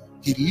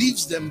 He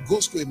leaves them,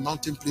 goes to a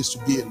mountain place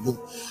to be alone.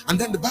 And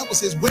then the Bible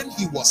says when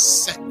he was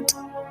set,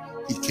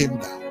 he came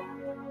down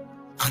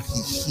and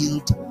he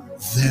healed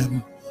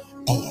them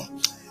all.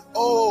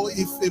 Oh,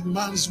 if a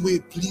man's way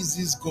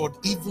pleases God,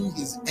 even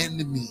his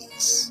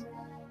enemies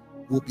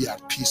will be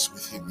at peace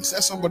with him. Is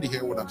there somebody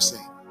hear what I'm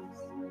saying?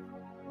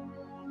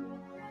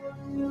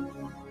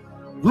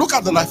 Look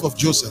at the life of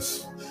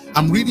Joseph.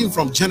 I'm reading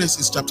from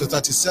Genesis chapter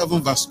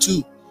 37 verse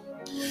 2.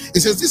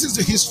 It says, this is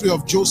the history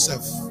of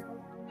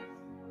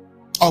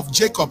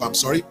Jacob.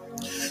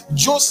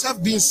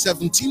 Joseph, being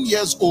 17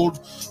 years old,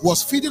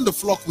 was feeding the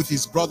flock with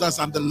his brothers,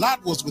 and the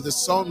lad was with the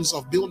sons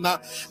of Bilhah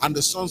and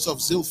the sons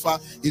of Zilpah,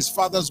 his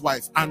father's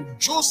wife. And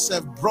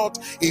Joseph brought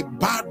a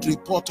bad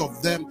report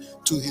of them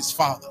to his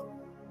father.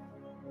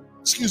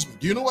 Excuse me,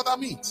 do you know what that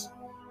means?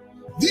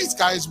 These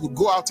guys would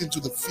go out into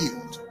the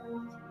field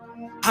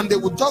and they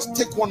would just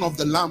take one of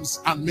the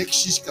lambs and make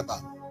shish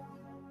kebab.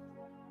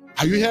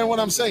 Are you hearing what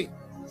I'm saying?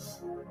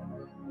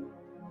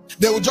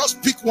 They would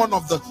just pick one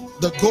of the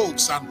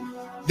goats and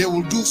they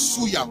will do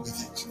suya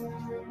with it.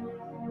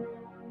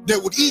 They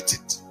would eat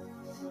it.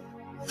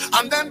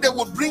 And then they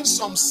would bring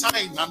some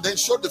sign and then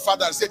show the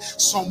father and say,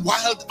 some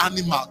wild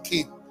animal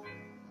came.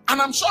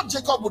 And I'm sure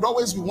Jacob would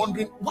always be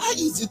wondering, why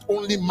is it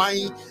only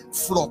my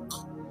flock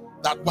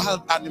that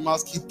wild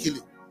animals keep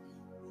killing?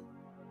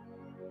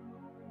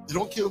 They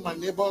don't kill my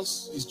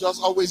neighbors. It's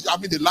just always,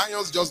 the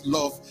lions just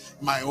love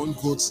my own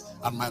goats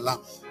and my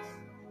lamb.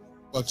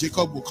 But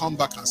Jacob will come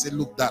back and say,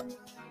 look, Dad,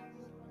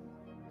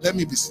 let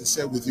me be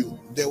sincere with you.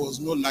 There was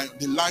no lion.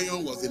 The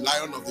lion was the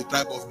lion of the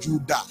tribe of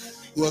Judah.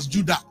 It was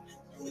Judah.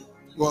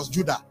 It was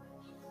Judah.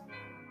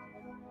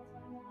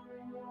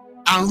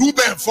 And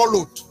Reuben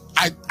followed.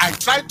 I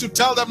tried to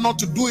tell them not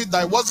to do it,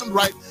 that it wasn't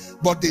right,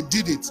 but they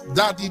did it.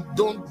 Daddy,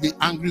 don't be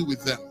angry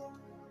with them.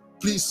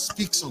 Please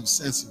speak some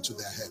sense into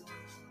their head.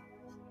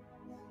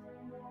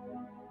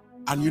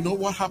 And you know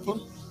what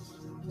happened?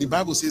 The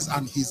Bible says,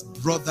 and his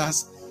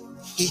brothers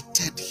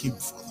hated him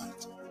for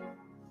that.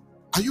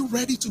 Are you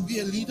ready to be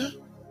a leader?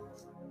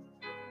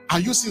 Are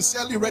you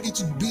sincerely ready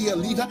to be a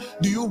leader?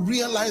 Do you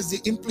realize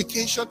the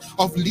implication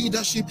of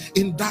leadership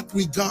in that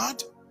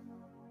regard?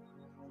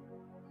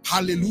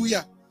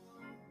 Hallelujah.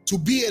 To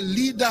be a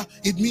leader,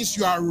 it means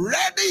you are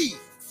ready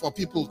for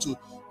people to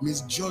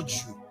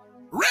misjudge you,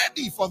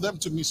 ready for them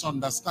to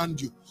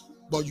misunderstand you,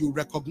 but you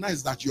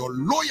recognize that your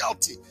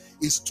loyalty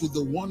is to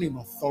the one in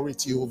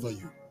authority over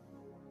you.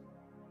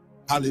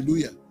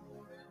 Hallelujah.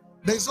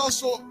 There's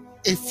also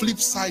a flip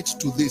side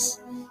to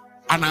this,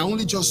 and I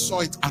only just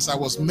saw it as I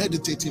was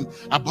meditating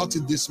about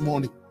it this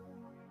morning.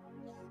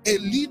 A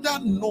leader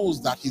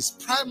knows that his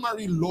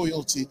primary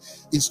loyalty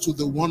is to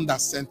the one that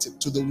sent him,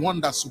 to the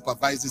one that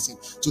supervises him,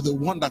 to the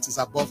one that is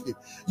above him.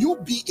 You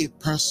be a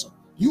person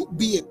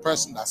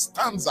that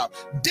stands out.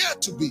 Dare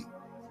to be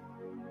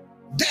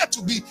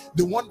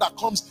the one that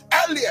comes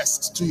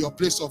earliest to your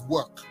place of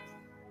work,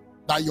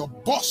 that your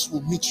boss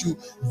will meet you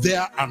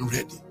there and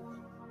ready.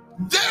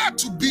 Dare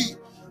to be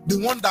the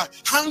one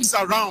that hangs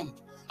around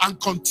and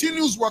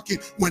continues working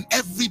when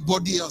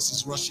everybody else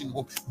is rushing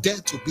home. Dare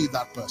to be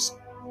that person.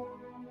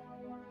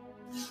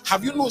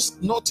 Have you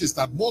noticed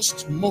that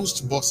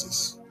most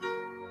bosses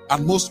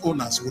and most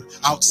owners would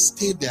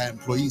outstay their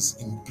employees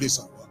in place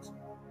of work?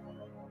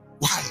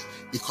 Why?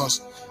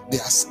 Because they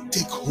are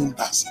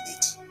stakeholders in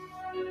it,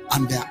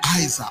 and their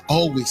eyes are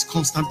always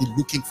constantly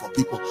looking for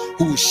people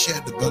who will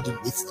share the burden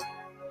with them.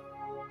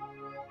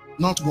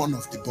 Not one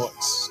of the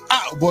boys.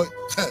 Boy,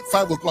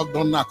 5 o'clock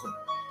don't knock.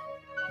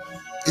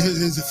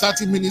 It's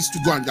 30 minutes to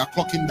go and you're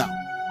clocking down.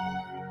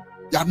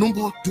 You are no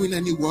more doing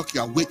any work.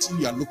 You are waiting,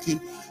 you are looking.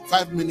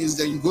 5 minutes,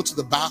 then you go to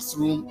the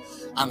bathroom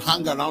and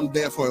hang around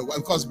there for a while.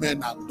 Because,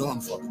 man, I'm done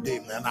for the day,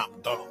 man.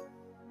 I'm done.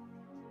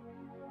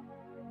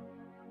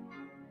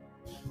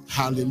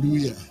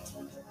 Hallelujah.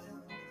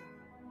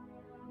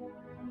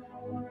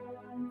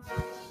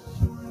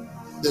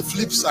 The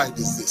flip side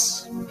is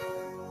this.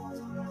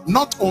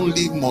 Not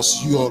only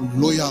must your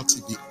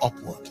loyalty be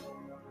upward,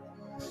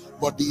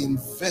 but the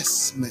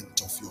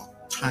investment of your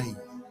time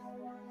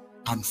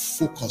and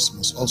focus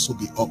must also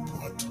be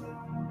upward.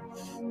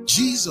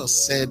 Jesus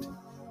said,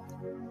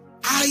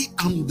 I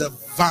am the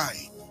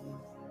vine,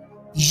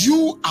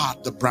 you are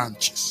the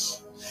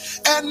branches.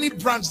 Any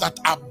branch that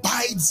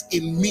abides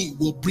in me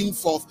will bring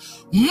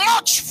forth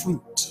much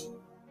fruit.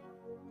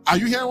 Are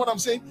you hearing what I'm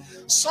saying?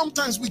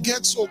 Sometimes we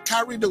get so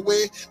carried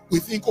away, we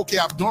think, okay,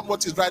 I've done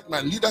what is right.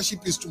 My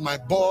leadership is to my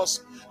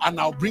boss, and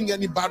I'll bring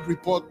any bad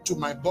report to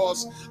my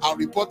boss. I'll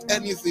report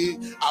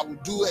anything. I will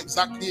do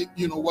exactly,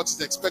 what is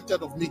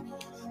expected of me.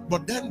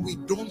 But then we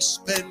don't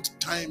spend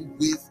time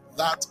with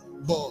that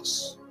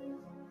boss.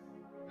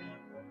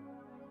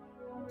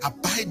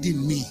 Abide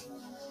in me,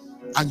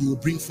 and you will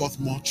bring forth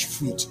much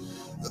fruit.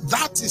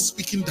 That is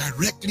speaking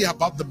directly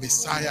about the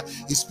Messiah.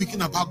 He's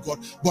speaking about God,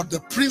 but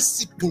the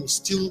principle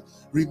still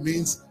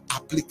remains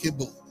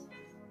applicable.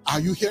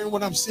 Are you hearing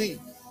what I'm saying?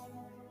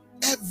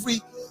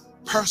 Every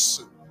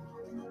person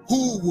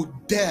who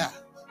would dare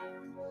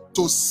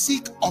to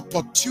seek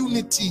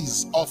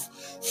opportunities of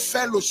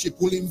fellowship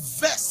will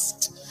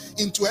invest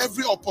into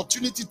every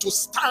opportunity to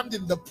stand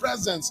in the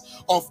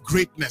presence of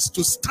greatness,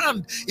 to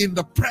stand in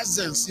the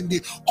presence, in the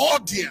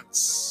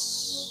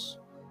audience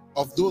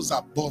of those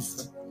above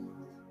them,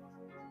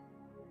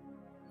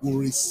 will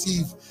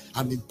receive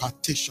an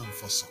impartation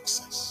for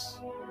success.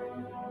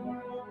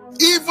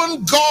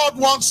 Even God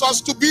wants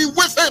us to be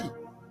with him,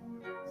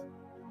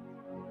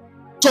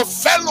 to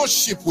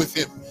fellowship with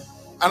him.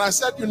 And I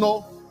said, the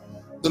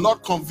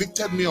Lord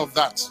convicted me of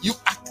that.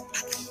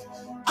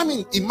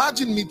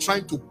 Imagine me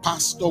trying to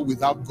pastor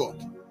without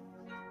God.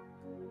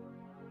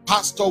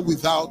 Pastor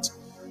without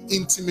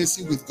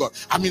intimacy with God.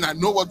 I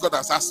know what God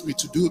has asked me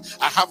to do.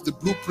 I have the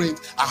blueprint,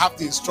 I have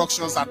the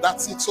instructions, and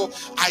that's it. So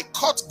I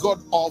cut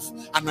God off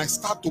and I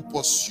start to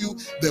pursue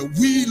the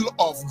will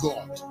of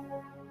God,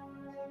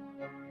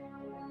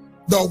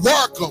 the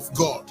work of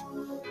God,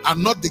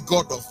 and not the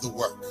God of the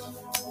work.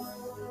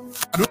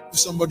 I don't know if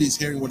somebody is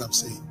hearing what I'm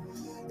saying.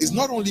 It's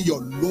not only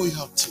your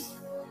loyalty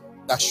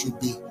that should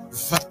be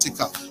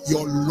vertical,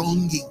 your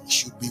longing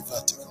should be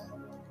vertical,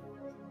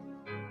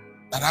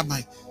 that I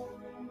might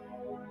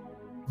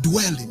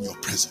dwell in your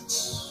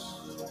presence.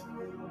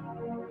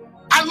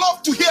 I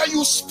love to hear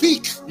you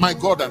speak, my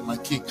God and my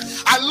King.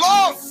 I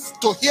love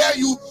to hear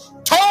you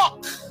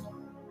talk.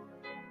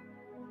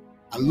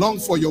 I long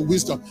for your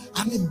wisdom.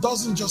 And it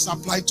doesn't just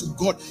apply to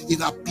God. It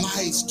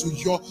applies to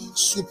your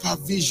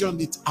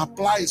supervision. It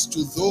applies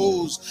to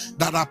those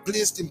that are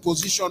placed in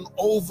position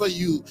over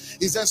you.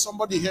 Is there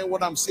somebody hearing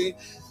what I'm saying?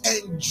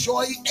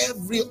 Enjoy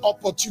every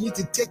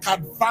opportunity. Take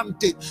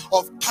advantage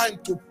of time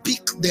to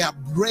pick their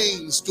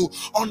brains, to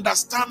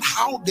understand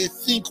how they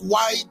think,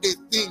 why they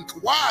think.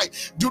 Why?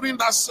 During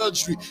that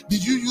surgery,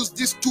 did you use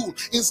this tool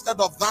instead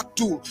of that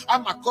tool?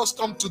 I'm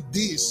accustomed to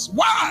this.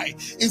 Why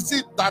is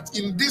it that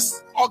in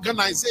this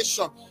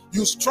organization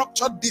you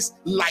structured this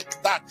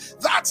like that?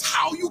 That's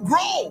how you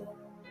grow.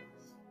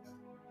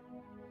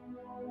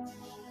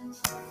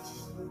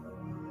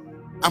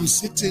 I'm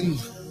sitting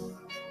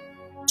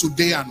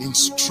today and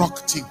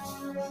instructing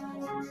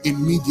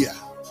in media,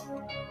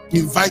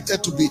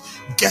 invited to be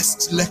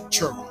guest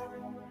lecturer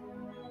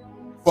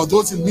for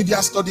those in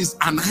media studies,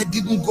 and I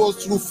didn't go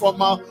through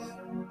formal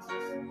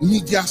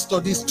media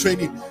studies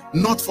training,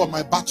 not for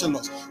my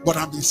bachelor's, but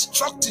I'm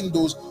instructing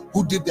those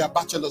who did their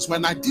bachelor's.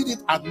 When I did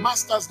it at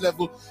master's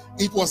level,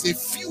 it was a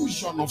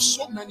fusion of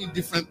so many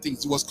different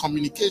things. It was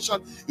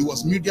communication, it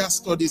was media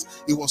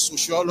studies, it was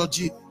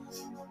sociology,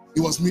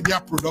 it was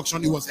media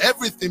production, it was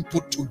everything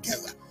put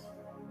together.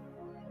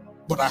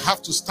 But I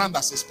have to stand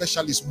as a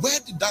specialist. Where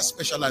did that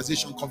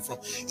specialization come from?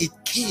 It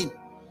came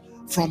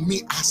from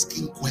me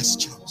asking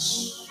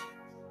questions.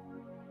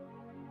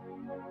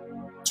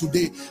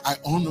 Today, I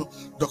honor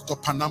Dr.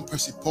 Panam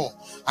Percy Paul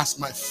as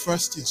my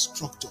first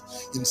instructor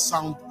in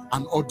sound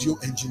and audio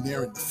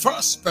engineering. The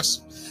first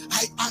person.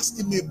 I asked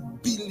him a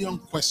billion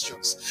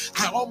questions.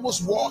 I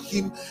almost wore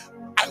him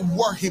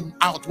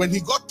out. When he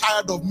got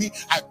tired of me,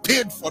 I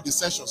paid for the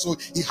session, so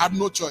he had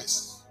no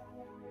choice.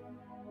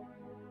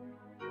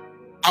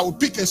 I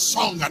would pick a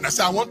song and I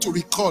say, I want to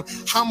record.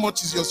 How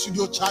much is your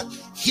studio charge?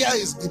 Here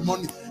is the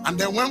money. And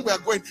then when we are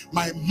going,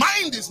 my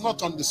mind is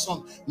not on the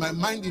song. My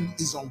mind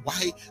is on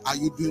why are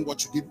you doing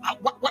what you did?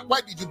 Why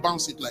did you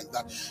bounce it like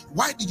that?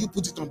 Why did you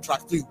put it on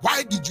track 3?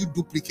 Why did you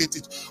duplicate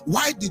it?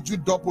 Why did you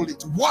double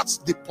it? What's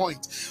the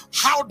point?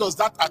 How does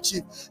that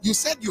achieve? You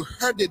said you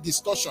heard a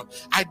discussion.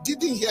 I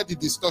didn't hear the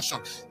discussion.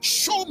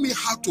 Show me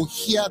how to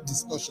hear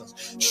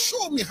discussions.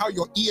 Show me how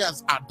your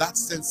ears are that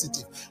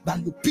sensitive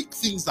that you pick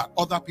things that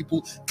other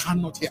people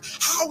cannot hear.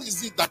 How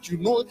is it that you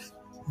know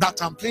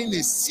that I'm playing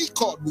a C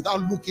chord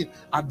without looking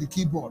at the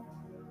keyboard?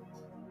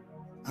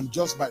 And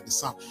just by the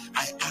sound,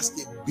 I asked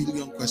a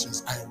billion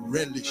questions. I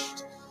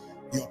relished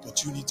the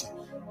opportunity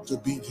to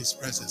be in his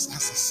presence.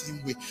 That's the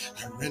same way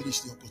I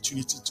relish the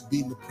opportunity to be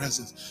in the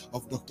presence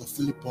of Dr.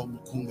 Philip Paul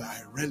Mukunga.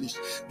 I relish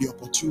the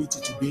opportunity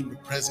to be in the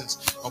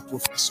presence of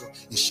Professor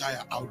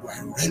Ishaya Audu.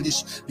 I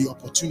relish the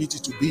opportunity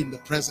to be in the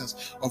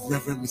presence of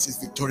Reverend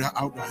Mrs. Victoria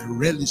Audu. I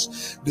relish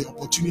the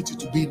opportunity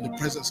to be in the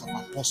presence of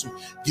Apostle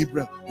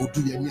Gabriel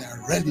Oduyemi.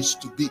 I relish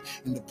to be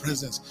in the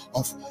presence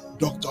of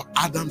Dr.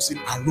 Adamson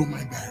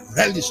Aromaibe. I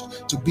relish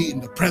to be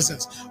in the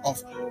presence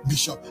of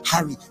Bishop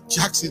Harry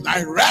Jackson.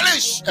 I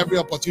relish every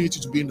opportunity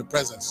to be in the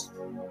presence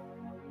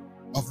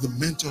of the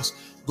mentors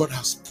God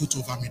has put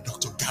over me,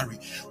 Dr. Gary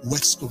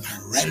Whetstone. I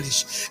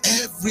relish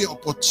every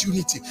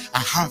opportunity I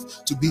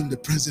have to be in the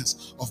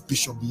presence of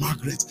Bishop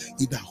Margaret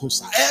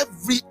Idahosa.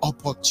 Every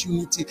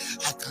opportunity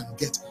I can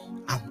get,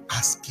 I'm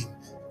asking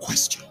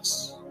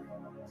questions.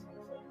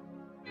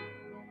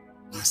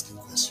 I'm asking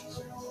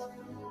questions.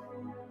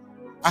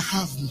 I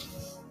have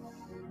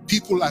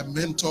people I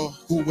mentor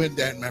who, when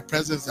they're in my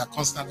presence, they're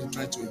constantly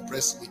trying to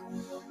impress me.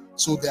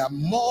 So they are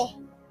more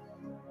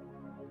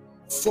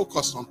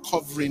focused on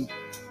covering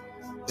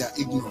their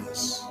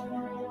ignorance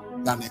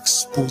than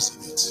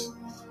exposing it.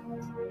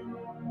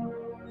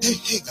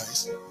 Hey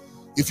guys,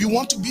 if you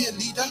want to be a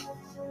leader,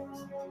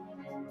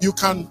 you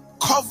can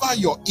cover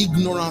your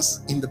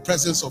ignorance in the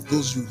presence of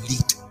those you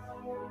lead.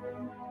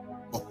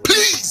 But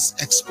please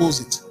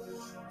expose it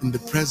in the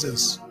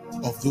presence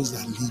of those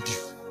that lead you.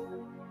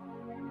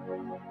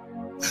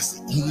 That's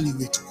the only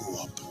way to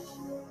go up.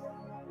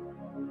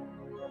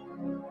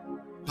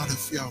 Not a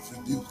fear of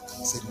rebuke,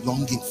 it's a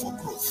longing for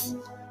growth.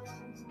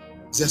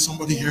 Is there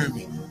somebody hearing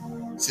me?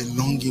 It's a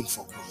longing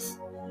for growth.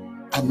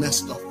 I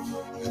messed up.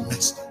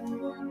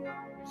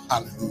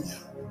 Hallelujah.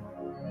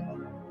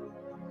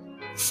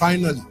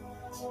 Finally,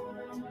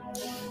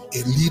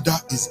 a leader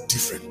is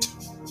different.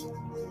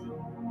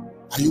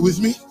 Are you with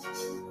me?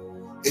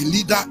 A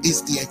leader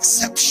is the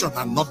exception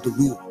and not the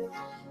rule.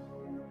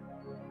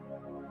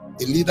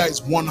 A leader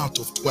is 1 out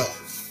of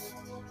 12.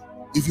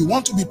 If you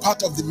want to be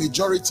part of the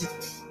majority,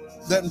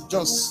 then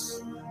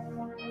just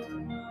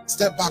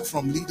step back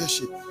from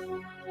leadership.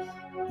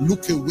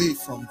 Look away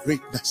from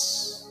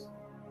greatness.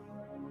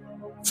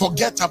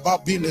 Forget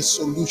about being a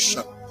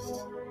solution.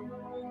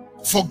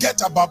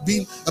 Forget about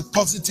being a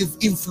positive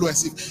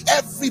influence. If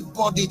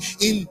everybody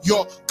in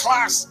your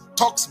class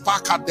talks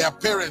back at their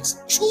parents,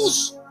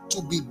 choose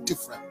to be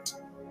different.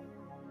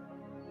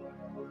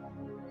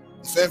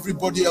 If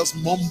everybody else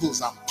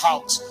mumbles and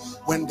pouts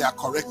when they are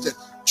corrected,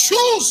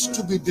 choose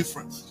to be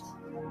different.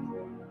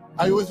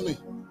 Are you with me?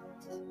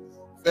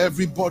 If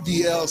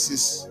everybody else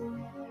is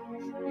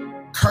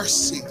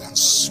cursing and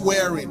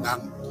swearing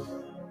and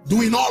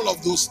doing all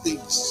of those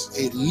things,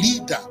 a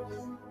leader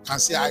can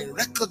say, I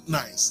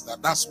recognize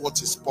that that's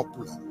what is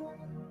popular,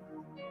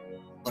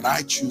 but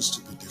I choose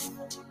to be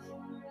different.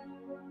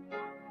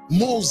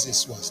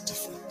 Moses was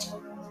different.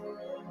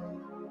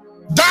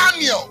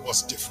 Daniel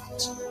was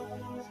different.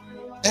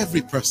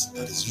 Every person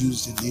that is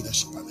used in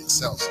leadership and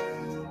excels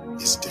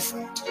is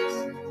different.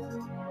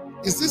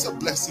 Is this a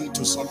blessing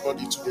to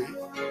somebody today?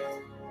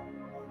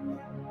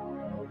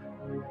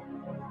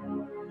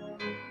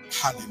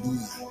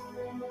 Hallelujah.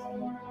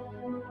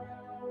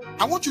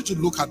 I want you to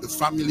look at the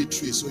family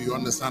tree so you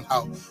understand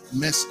how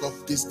messed up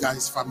this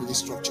guy's family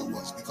structure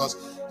was, because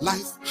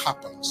life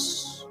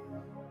happens.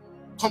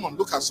 Come on,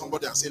 look at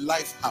somebody and say,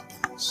 life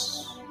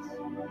happens.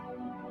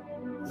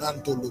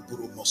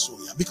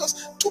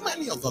 Because too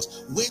many of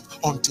us wait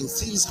until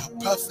things are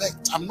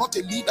perfect. I'm not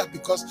a leader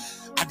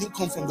because I didn't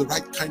come from the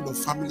right kind of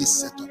family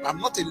setup. I'm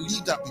not a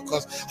leader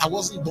because I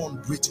wasn't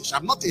born British.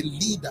 I'm not a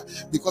leader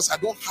because I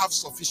don't have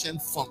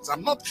sufficient funds.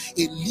 I'm not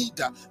a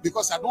leader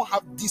because I don't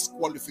have this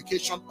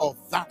qualification or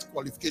that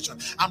qualification.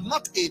 I'm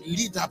not a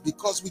leader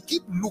because we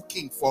keep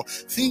looking for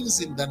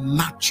things in the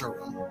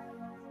natural.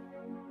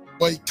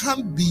 But it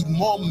can't be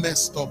more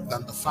messed up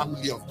than the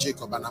family of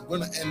Jacob. And I'm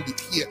going to end it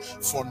here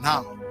for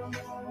now.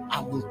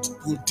 And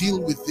we'll deal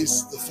with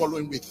this the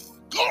following week.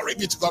 Glory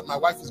be to God. My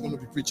wife is going to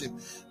be preaching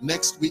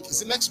next week.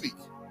 Is it next week?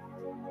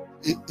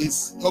 It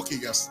is. Okay,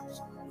 yes.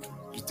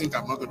 You think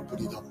I'm not going to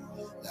put it up?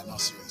 They're not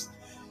serious.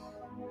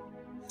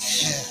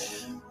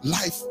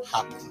 Life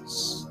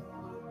happens.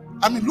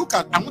 I mean,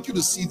 I want you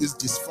to see this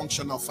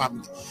dysfunctional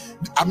family.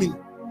 I mean,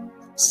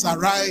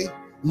 Sarai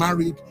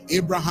married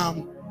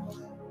Abraham.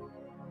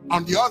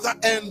 On the other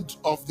end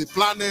of the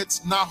planet,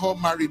 Nahor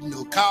married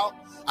Milcah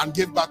and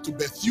gave birth to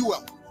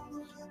Bethuel.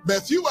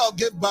 Bethuel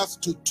gave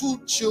birth to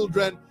 2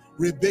 children,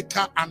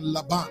 Rebekah and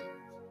Laban.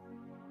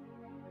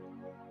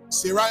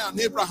 Sarai and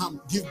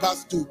Abraham give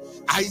birth to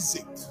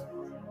Isaac.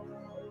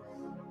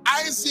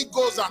 Isaac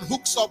goes and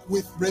hooks up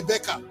with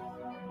Rebekah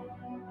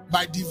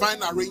by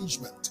divine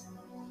arrangement.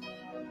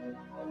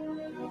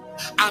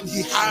 And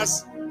he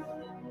has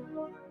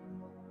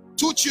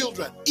 2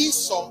 children,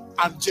 Esau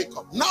and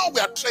Jacob. Now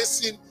we are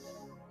tracing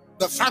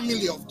the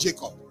family of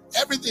Jacob.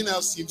 Everything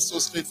else seems so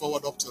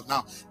straightforward up till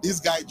now. This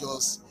guy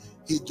just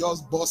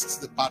busts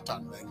the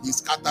pattern and he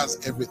scatters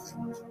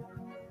everything.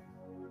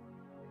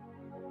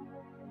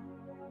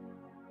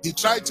 He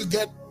tried to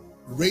get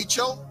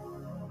Rachel,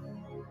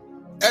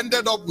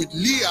 ended up with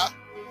Leah,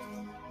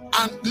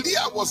 and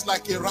Leah was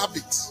like a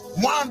rabbit.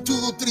 1, 2,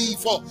 3,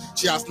 4.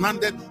 She has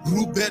landed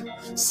Reuben,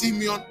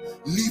 Simeon,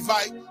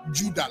 Levi,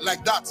 Judah,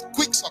 like that.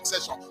 Quick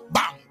succession.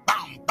 Bam,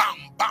 bam, bam,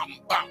 bam,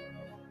 bam.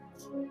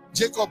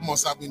 Jacob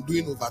must have been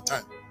doing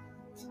overtime.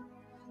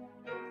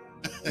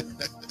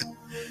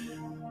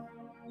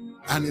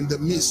 And in the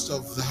midst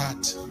of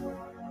that,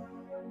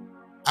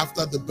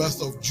 after the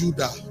birth of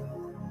Judah,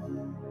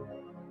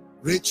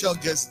 Rachel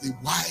gets the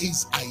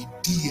wise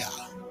idea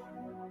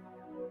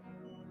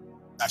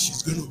that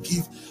she's going to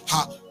give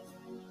her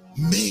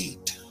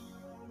maid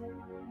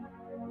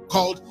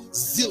called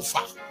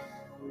Zilpah.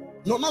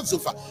 No, not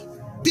Zilpah.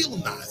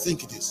 Bilnah, I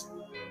think it is.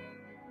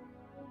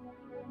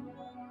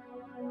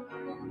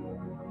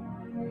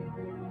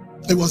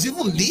 It was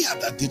even Leah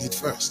that did it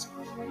first.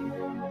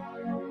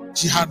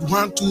 She had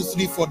 1, 2,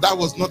 3, 4. That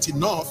was not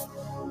enough.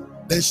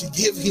 Then she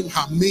gave him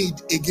her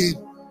maid again.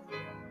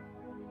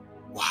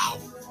 Wow.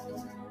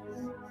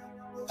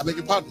 I beg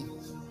your pardon.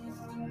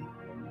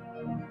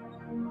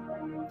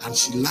 And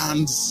she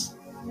lands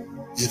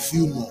a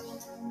few more.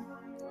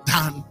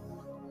 Dan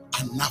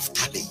and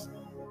Naphtali.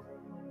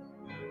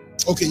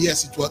 Okay,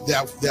 yes, it was. They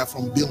are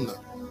from Bilnah.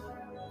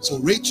 So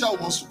Rachel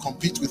wants to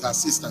compete with her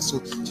sister.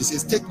 So she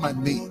says, take my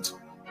maid.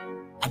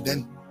 And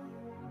then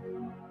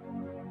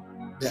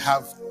they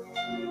have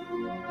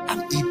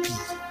an EP,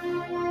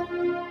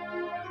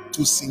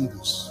 2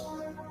 singles,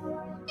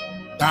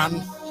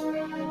 Dan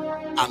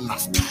and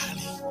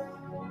Naphtali.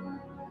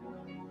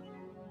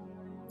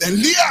 Then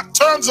Leah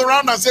turns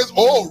around and says,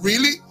 oh,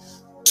 really?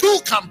 2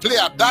 can play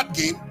at that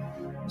game.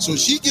 So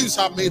she gives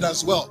her maid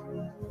as well.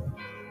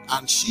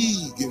 And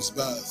she gives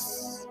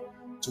birth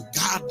to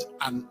Gad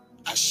and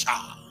Asher.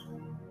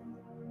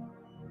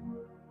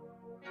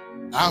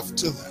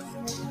 After that,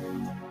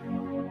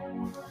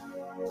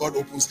 God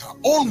opens her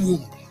own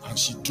womb and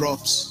she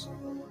drops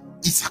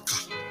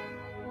Issachar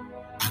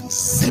and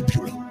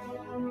Zebulun.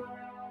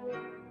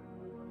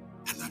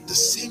 And at the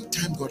same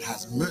time, God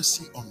has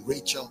mercy on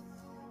Rachel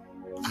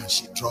and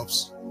she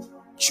drops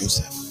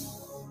Joseph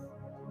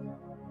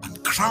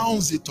and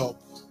crowns it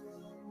up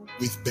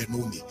with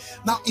Benoni.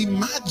 Now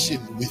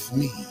imagine with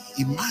me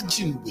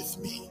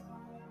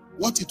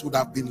what it would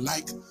have been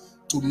like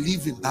to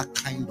live in that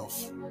kind of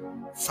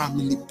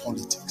family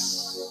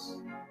politics.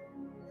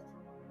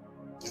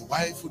 A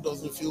wife who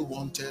doesn't feel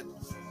wanted,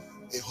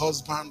 a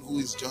husband who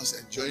is just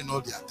enjoying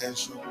all the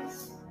attention,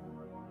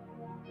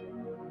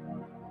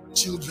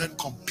 children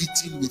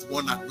competing with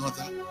one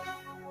another.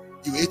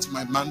 You ate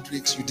my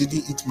mandrakes, you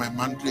didn't eat my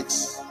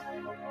mandrakes.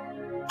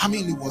 I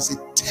mean, it was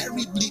a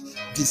terribly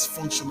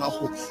dysfunctional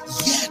home.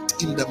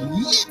 Yet, in the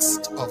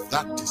midst of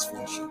that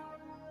dysfunction,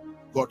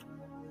 God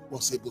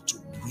was able to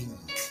bring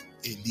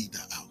a leader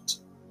out.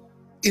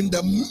 In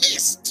the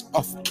midst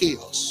of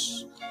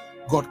chaos,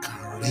 God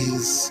can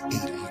raise a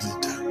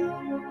leader.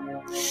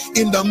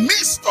 In the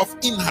midst of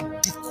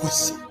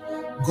inadequacy,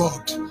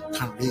 God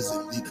can raise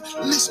a leader.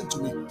 Listen to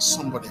me,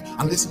 somebody,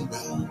 and listen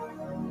well.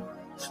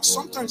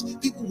 Sometimes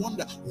people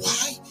wonder,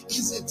 why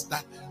is it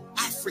that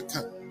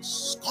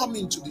Africans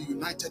coming to the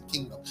United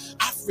Kingdom,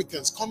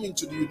 Africans coming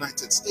to the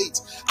United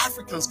States,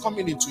 Africans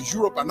coming into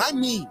Europe, and I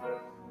mean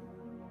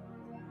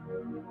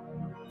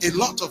a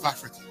lot of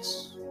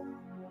Africans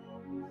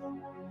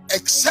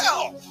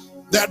excel.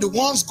 They are the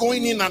ones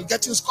going in and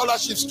getting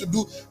scholarships to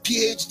do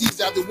PhDs.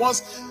 They are the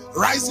ones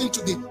rising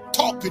to the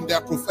top in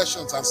their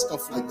professions and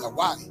stuff like that.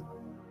 Why?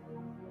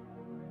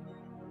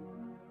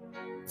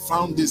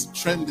 Found this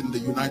trend in the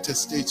United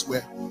States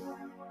where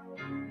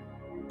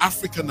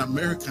African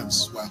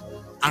Americans were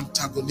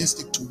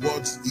antagonistic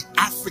towards the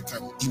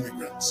African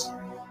immigrants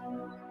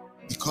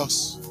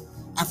because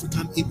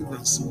African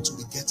immigrants seem to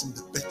be getting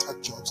the better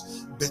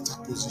jobs, better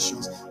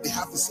positions. They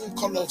have the same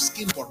color of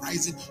skin but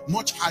rising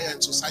much higher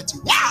in society.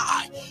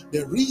 Why?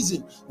 The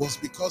reason was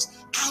because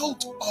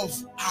out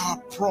of our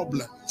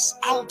problems,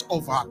 out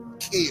of our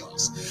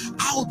chaos,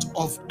 out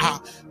of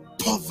our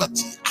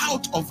poverty,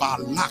 out of our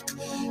lack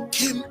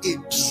came a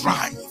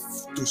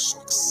drive to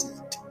succeed.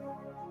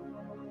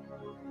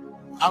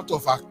 Out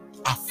of our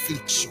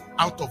affliction,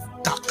 out of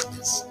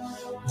darkness,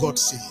 God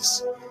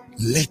says,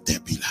 let there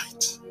be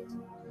light.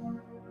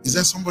 Is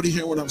there somebody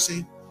hearing what I'm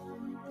saying?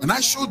 And I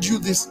showed you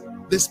this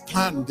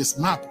plan, this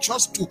map,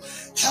 just to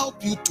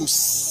help you to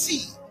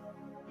see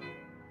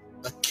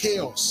the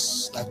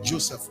chaos that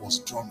Joseph was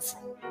drawn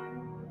from.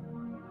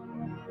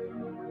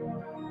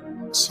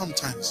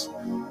 Sometimes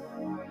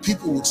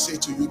people would say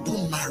to you,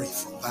 don't marry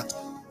from that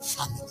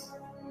family.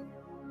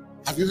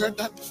 Have you heard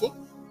that before?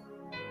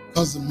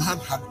 Because the man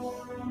had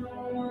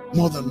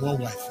more than one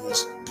wife. He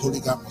was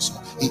polygamous,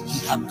 or he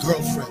had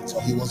girlfriends,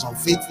 or he was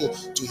unfaithful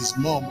to his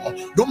mom. Or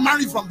don't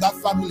marry from that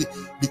family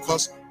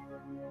because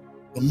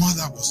the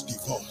mother was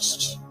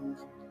divorced,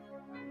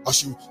 or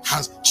she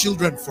has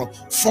children from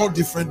 4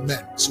 different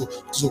men. So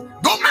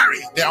don't marry.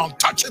 They are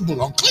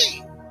untouchable,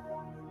 unclean.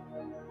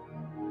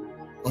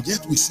 But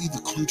yet we see the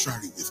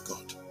contrary with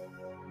God.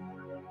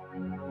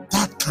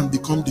 That can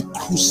become the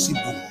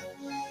crucible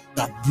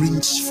that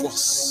brings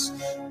forth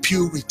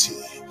purity.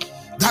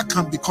 That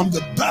can become the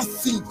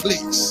birthing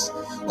place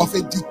of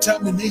a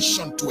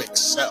determination to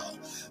excel.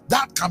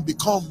 That can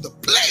become the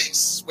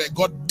place where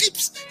God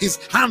dips his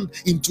hand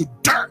into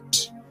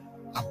dirt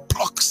and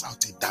plucks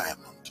out a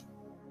diamond.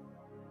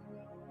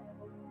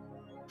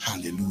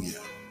 Hallelujah.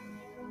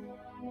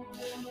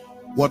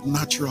 What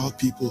natural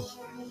people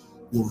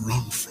will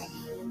run from,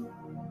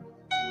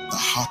 the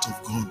heart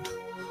of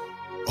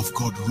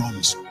God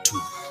runs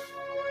to,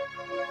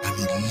 and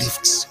he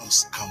lifts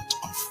us out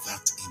of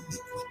that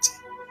iniquity.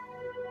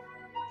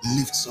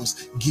 Lifts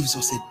us, gives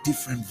us a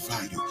different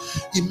value.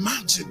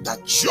 Imagine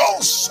that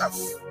Joseph,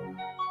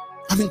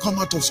 having come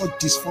out of such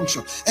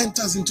dysfunction,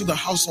 enters into the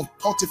house of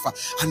Potiphar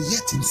and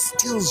yet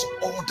instills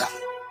order.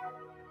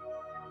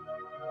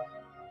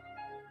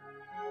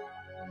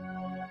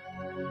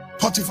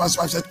 Potiphar's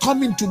wife said,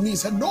 come into me. He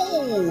said,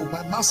 no,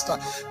 my master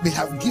may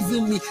have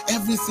given me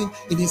everything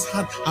in his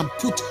hand and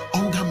put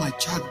under my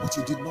charge, but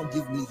he did not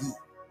give me you.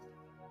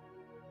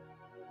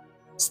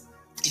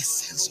 A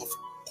sense of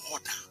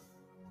order.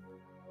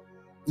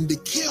 In the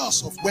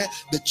chaos of where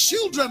the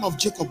children of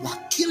Jacob were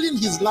killing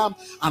his lamb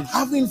and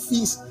having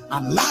feasts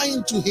and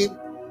lying to him,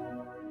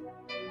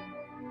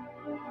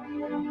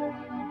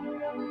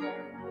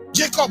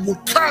 Jacob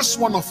would curse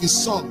one of his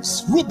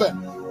sons,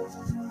 Reuben.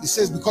 He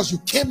says, because you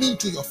came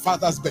into your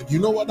father's bed. You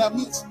know what that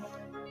means?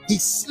 He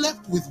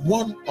slept with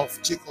one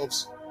of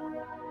Jacob's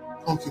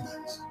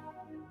concubines.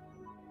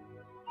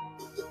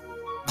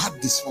 That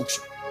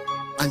dysfunction.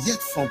 And yet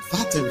from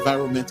that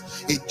environment,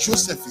 a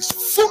Joseph is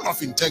full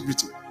of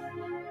integrity,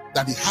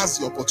 that he has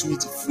the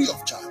opportunity free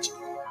of charge,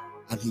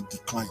 and he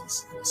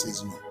declines. He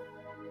says, no,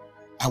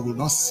 I will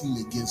not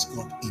sin against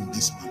God in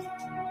this manner.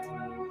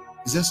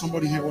 Is there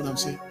somebody here what I'm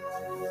saying?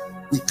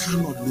 We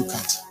cannot look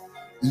at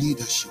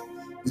leadership.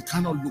 We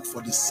cannot look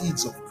for the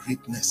seeds of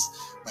greatness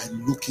by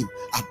looking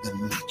at the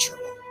natural.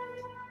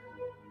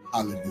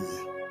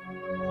 Hallelujah.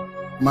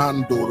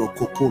 Mandoro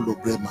kopolo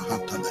brema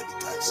hata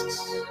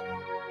ladikaisis.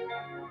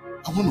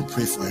 I want to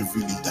pray for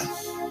every leader.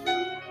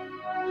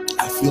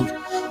 I feel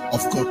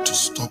of God to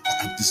stop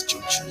at this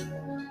juncture.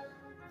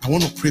 I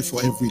want to pray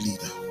for every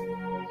leader.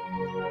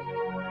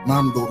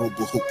 Mandoro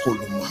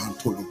bohopolo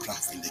mahantolo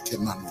prafile ke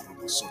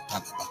manoro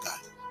sotala bagai.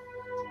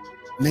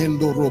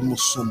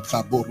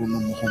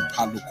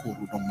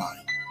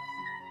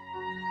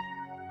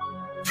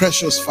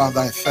 Precious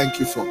Father, I thank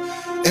you for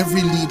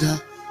every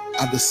leader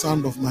at the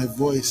sound of my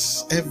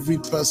voice, every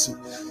person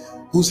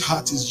whose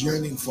heart is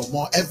yearning for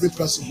more, every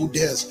person who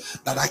dares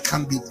that I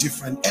can be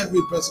different,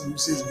 every person who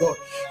says, God,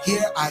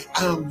 here I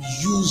am,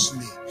 use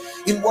me.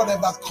 in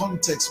whatever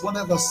context,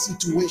 whatever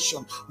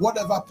situation,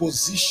 whatever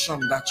position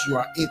that you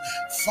are in.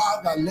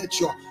 Father, let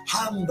your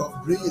hand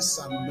of grace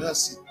and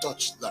mercy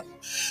touch them.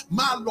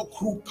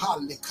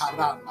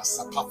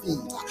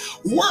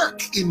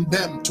 Work in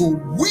them to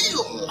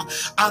will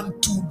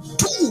and to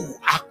do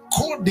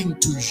according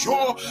to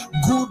your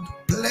good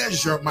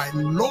pleasure, my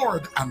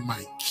Lord and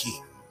my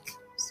King.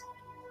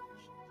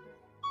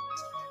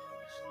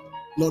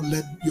 Lord,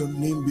 let your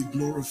name be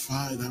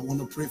glorified. I want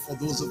to pray for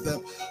those of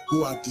them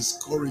who are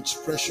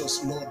discouraged.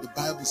 Precious Lord, the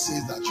Bible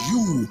says that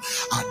you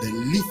are the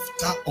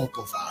lifter up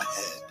of our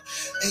head.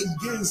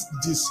 Against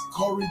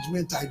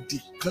discouragement, I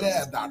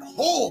declare that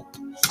hope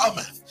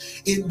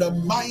cometh in the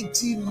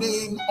mighty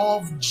name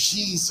of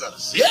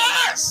Jesus.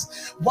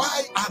 Yes!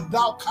 Why art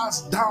thou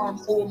cast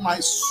down, O my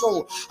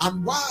soul?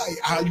 And why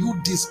are you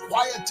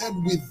disquieted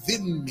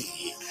within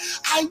me?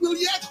 I will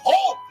yet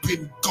hope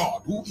in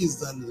God, who is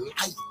the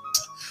light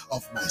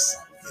of my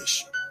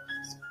salvation.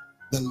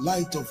 The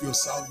light of your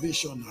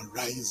salvation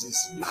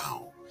arises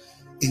now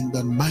in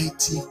the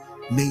mighty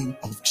name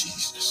of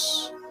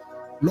Jesus.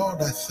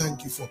 Lord, I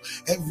thank you for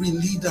every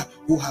leader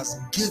who has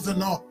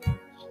given up,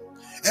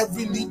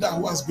 every leader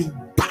who has been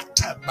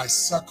battered by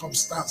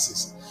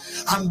circumstances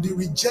and the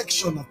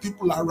rejection of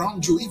people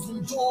around you.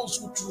 Even those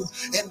who to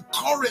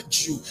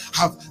encourage you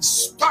have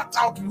spat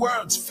out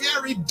words,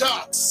 fiery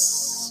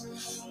darts,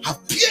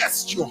 have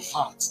pierced your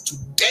heart.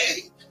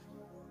 Today,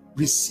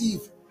 receive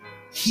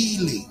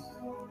healing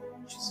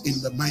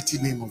in the mighty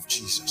name of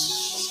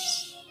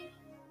Jesus.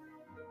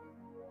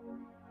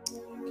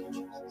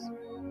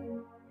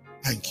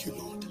 Thank you,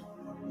 Lord.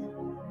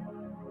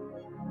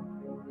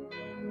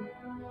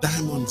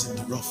 Diamonds in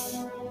the rough.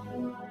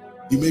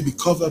 You may be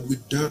covered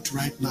with dirt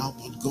right now,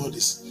 but God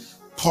is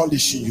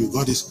polishing you.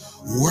 God is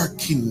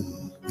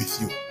working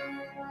with you.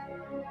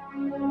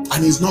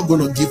 And He's not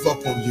going to give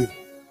up on you.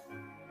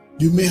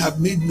 You may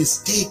have made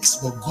mistakes,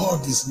 but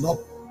God is not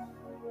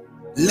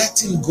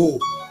letting go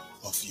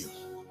of you.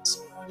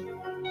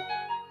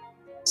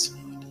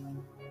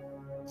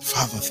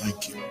 Father,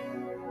 thank you.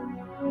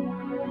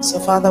 So,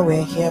 Father,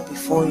 we're here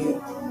before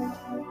you.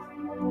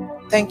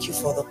 Thank you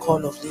for the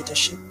call of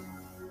leadership.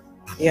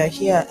 You are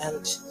here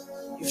and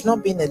you've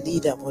not been a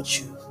leader, but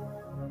you,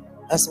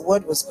 as the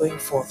word was going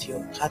forth,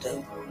 you had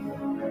a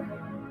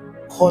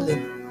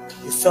calling.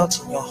 You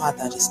felt in your heart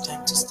that it's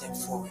time to step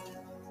forward.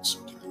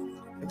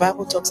 The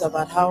Bible talks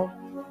about how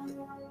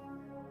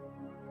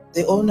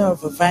the owner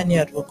of a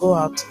vineyard will go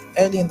out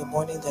early in the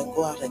morning, then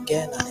go out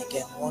again and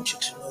again. I want you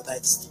to know that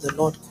it's the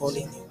Lord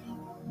calling you.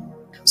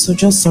 So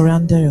just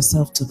surrender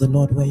yourself to the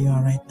Lord where you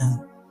are right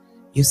now.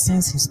 You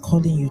sense He's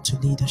calling you to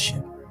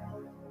leadership.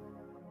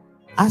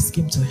 Ask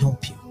Him to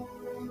help you.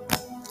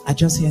 I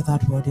just hear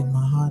that word in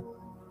my heart.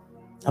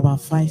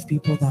 About 5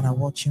 people that are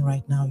watching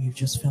right now, you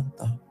just felt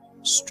the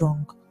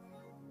strong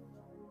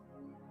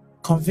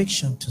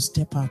conviction to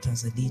step out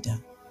as a leader.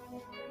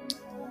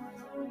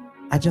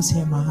 I just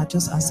hear my heart,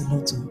 just ask the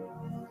Lord to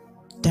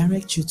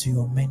direct you to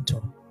your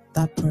mentor,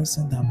 that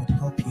person that would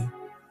help you,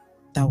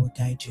 that will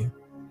guide you.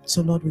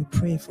 So Lord, we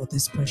pray for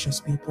these precious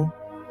people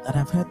that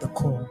have heard the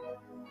call.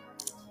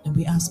 And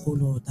we ask, oh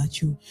Lord,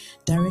 that you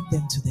direct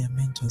them to their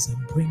mentors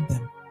and bring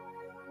them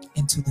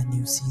into the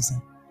new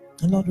season.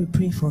 And Lord, we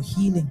pray for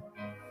healing,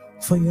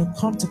 for you have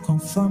come to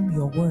confirm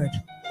your word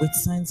with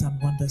signs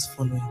and wonders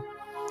following.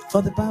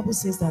 For the Bible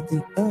says that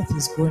the earth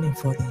is groaning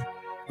for the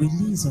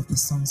release of the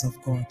sons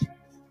of God.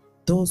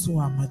 Those who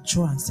are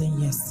mature and saying,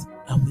 yes,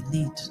 I will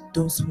lead.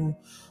 Those who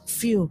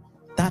feel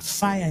that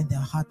fire in their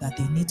heart that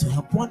they need to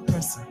help one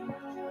person.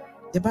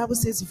 The Bible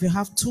says if you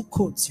have 2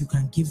 coats, you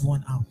can give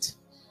one out.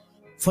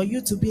 For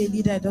you to be a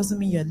leader, it doesn't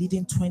mean you're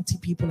leading 20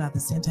 people at the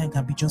same time. It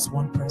can be just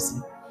one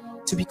person.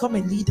 To become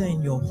a leader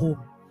in your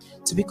home,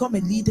 to become a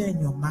leader in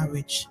your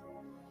marriage,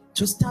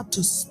 to start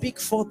to speak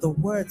forth the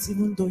words,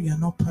 even though you're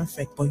not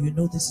perfect, but you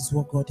know this is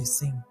what God is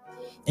saying.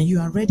 And you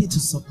are ready to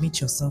submit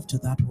yourself to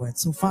that word.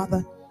 So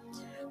Father,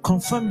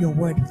 confirm your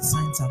word with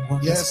signs and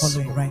wonders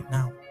following right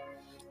now.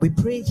 We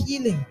pray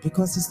healing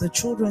because it's the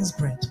children's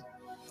bread.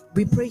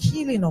 We pray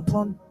healing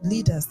upon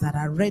leaders that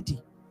are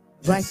ready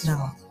right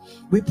now.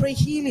 We pray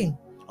healing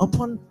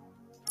upon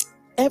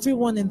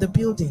everyone in the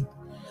building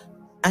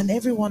and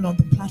everyone on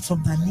the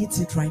platform that needs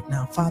it right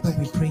now. Father,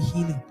 we pray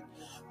healing.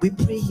 We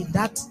pray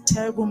that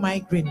terrible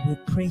migraine, we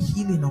pray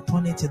healing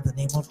upon it in the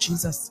name of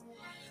Jesus.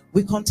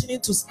 We continue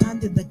to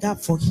stand in the gap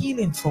for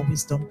healing for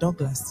Wisdom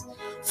Douglas,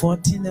 for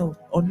Tino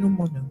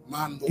Onumonu.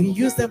 We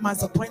use them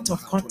as a point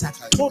of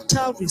contact,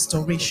 total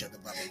restoration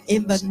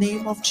in the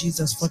name of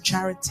Jesus. For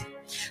Charity,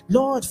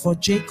 Lord, for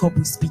Jacob,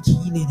 we speak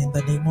healing in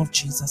the name of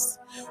Jesus.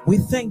 We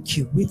thank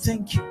you, we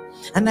thank you.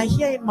 And I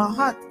hear in my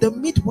heart, the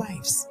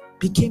midwives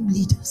became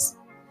leaders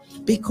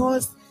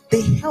because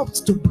they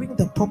helped to bring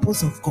the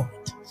purpose of God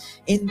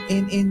in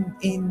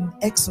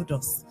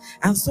Exodus.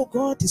 And so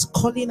God is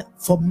calling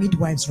for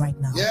midwives right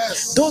now.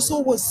 Yes. Those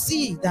who will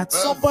see that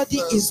somebody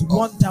is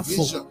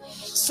wonderful,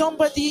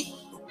 somebody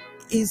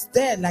is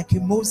there like a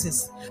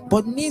Moses,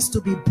 but needs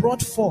to be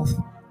brought forth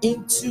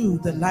into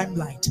the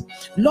limelight.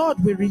 Lord,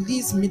 we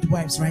release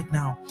midwives right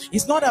now.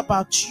 It's not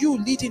about you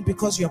leading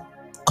because you're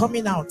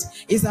coming out.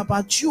 It's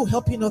about you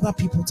helping other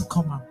people to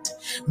come out.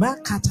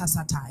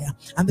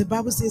 And the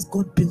Bible says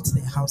God built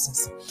their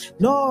houses.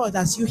 Lord,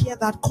 as you hear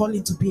that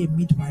calling to be a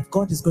midwife,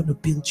 God is going to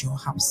build your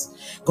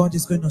house. God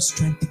is going to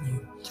strengthen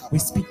you. We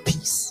speak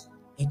peace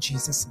in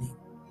Jesus' name.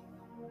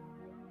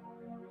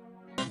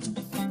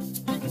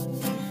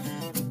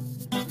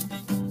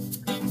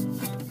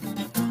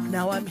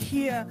 Now I'm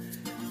here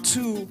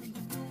to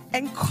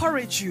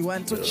encourage you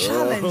and to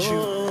challenge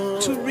you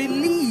to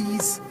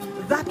release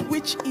that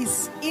which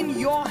is in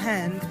your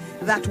hand,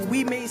 that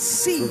we may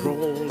see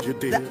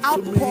the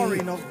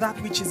outpouring of that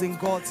which is in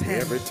God's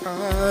hand. Every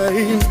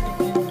time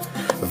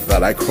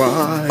that I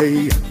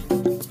cry,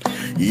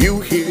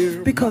 you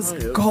hear, because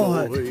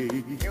God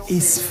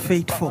is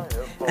faithful.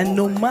 And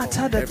no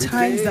matter the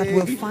times that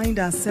we'll find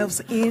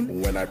ourselves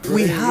in,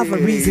 we have a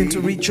reason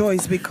to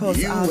rejoice,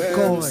 because our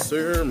God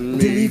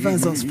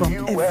delivers us from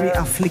every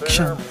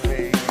affliction.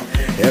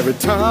 Every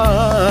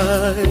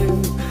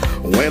time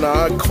when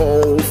I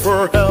call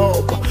for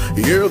help,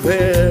 you're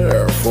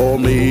there for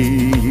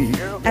me.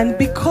 And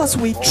because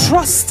we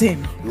trust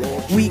Him,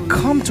 we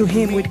come to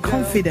Him with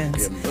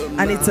confidence.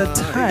 And it's a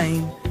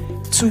time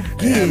to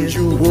give. And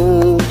you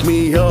woke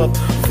me up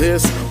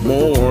this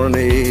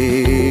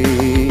morning.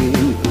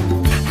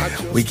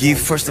 We give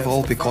first of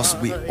all because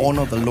we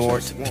honor the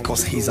Lord,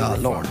 because He's our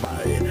Lord.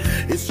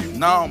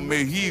 Now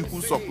may He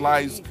who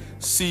supplies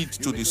seed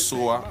to the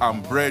sower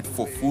and bread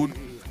for food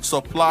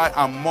supply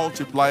and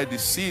multiply the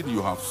seed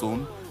you have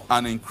sown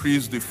and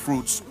increase the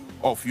fruits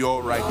of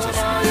your righteousness.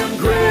 I am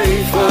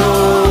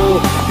grateful.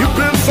 You've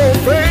been so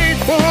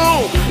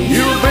faithful.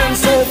 You've been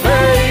so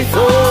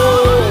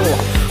faithful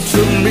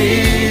to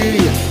me.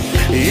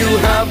 You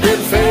have been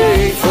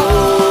faithful.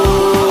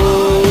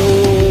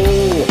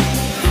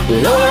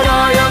 Lord,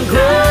 I am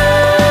grateful.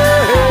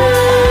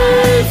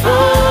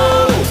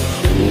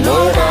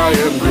 Lord, I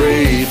am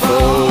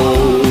grateful.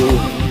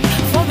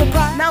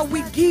 Now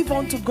we give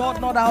unto God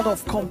not out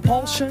of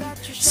compulsion.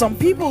 Some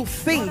people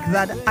think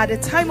that at a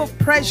time of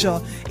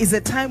pressure is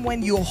a time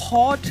when you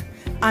hoard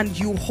and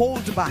you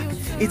hold back.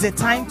 It's a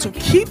time to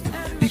keep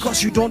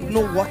because you don't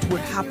know what will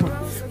happen.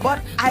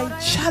 But I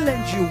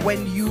challenge you,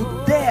 when you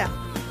dare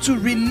to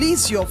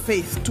release your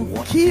faith, to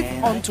give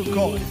unto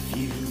God,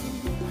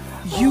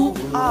 you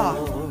are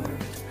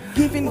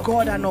giving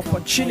God an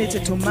opportunity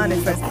to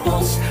manifest.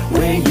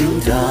 Where you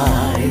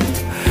died,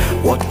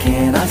 what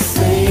can I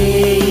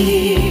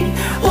say?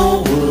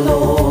 Oh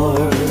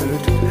Lord,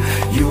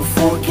 you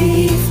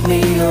forgive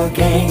me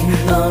again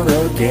and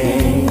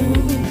again.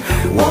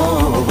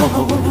 Whoa,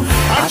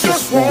 I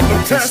just want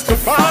to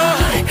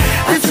testify.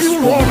 If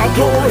you want to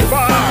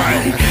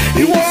glorify,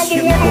 you are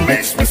the one who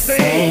makes me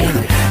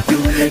sing.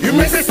 You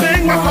make me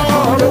sing my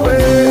heart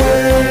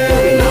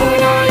away.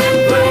 Lord, I am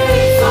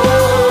grateful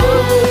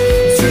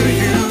to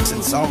you.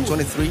 In Psalm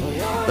 23,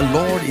 the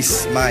Lord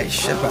is my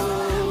shepherd,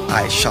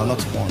 I shall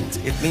not want.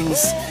 It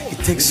means it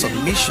takes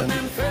submission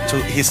to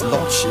His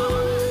Lordship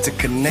to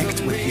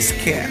connect with His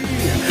care.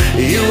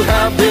 You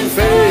have been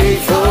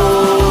faithful.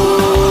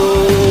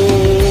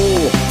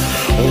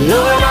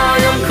 Lord, I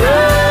am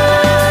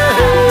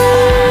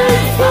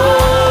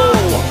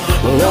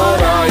grateful.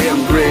 Lord, I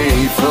am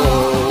grateful.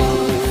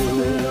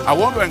 I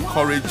want to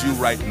encourage you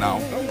right now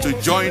to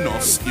join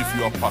us if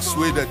you are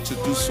persuaded to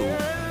do so.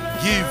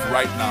 Give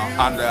right now,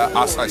 and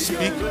as I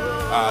speak,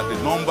 the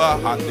number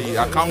and the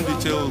account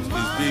details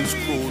is being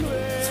scrolled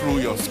through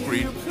your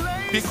screen.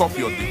 Pick up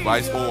your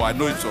device. Oh, I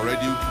know it's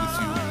already with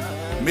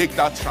you. Make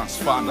that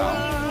transfer now,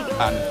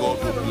 and God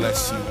will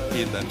bless you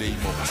in the name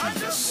of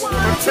Jesus.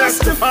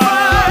 Testify,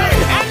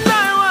 and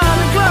I want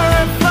to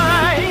glorify.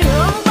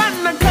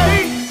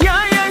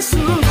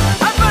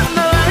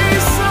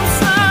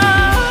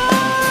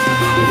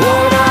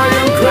 Lord, I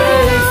am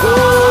grateful.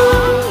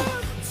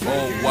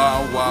 Oh, wow.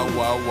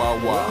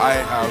 I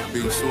have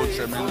been so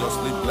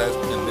tremendously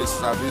blessed in this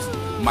service.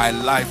 My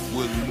life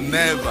will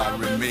never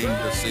remain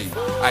the same.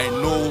 I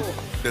know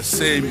the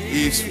same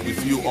is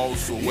with you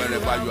also,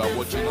 wherever you are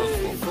watching us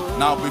from.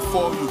 Now,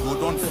 before you go,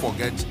 don't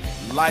forget,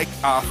 like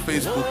our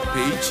Facebook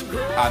page,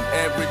 and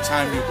every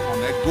time you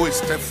connect, go a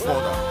step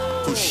further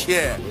to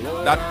share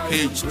that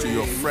page to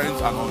your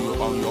friends and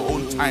on your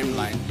own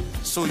timeline,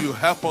 so you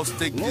help us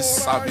take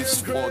this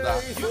service further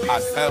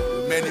and help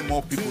many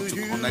more people to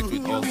connect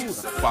with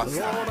us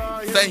faster.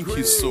 Thank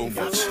you so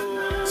much.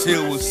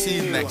 Till we'll see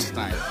you next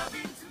time.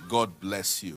 God bless you.